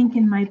that link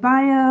in my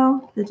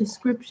bio, the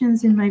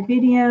descriptions in my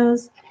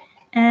videos,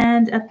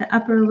 and at the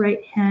upper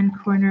right-hand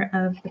corner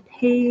of the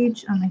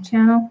page on my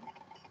channel.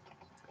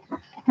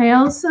 I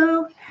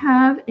also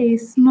have a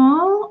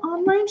small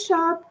online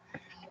shop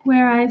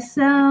where I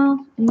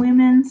sell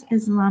women's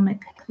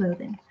Islamic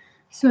clothing.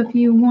 So if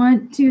you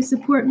want to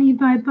support me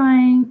by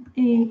buying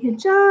a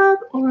hijab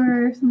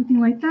or something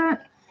like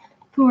that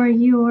for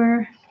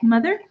your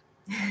mother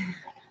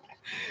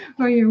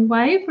or your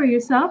wife or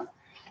yourself,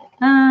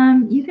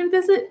 you can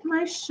visit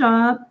my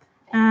shop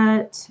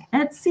at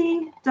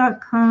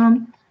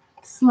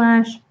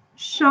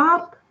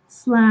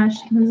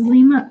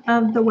etsy.com/shop/Muslimah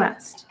of the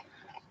West.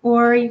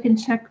 Or you can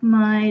check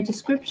my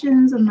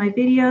descriptions of my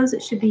videos.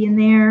 It should be in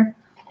there.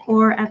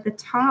 Or at the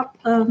top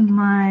of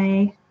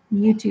my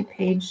YouTube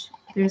page,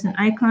 there's an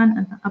icon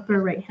on the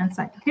upper right-hand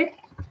side, okay?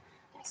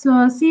 So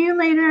I'll see you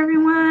later,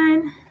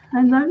 everyone.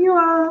 I love you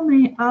all.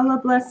 May Allah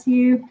bless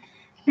you.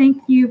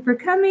 Thank you for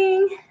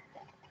coming.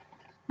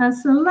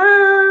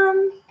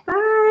 Assalam.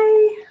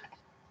 Bye.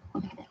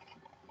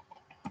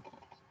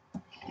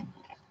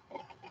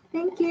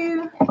 Thank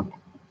you.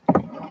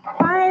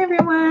 Bye,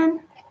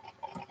 everyone.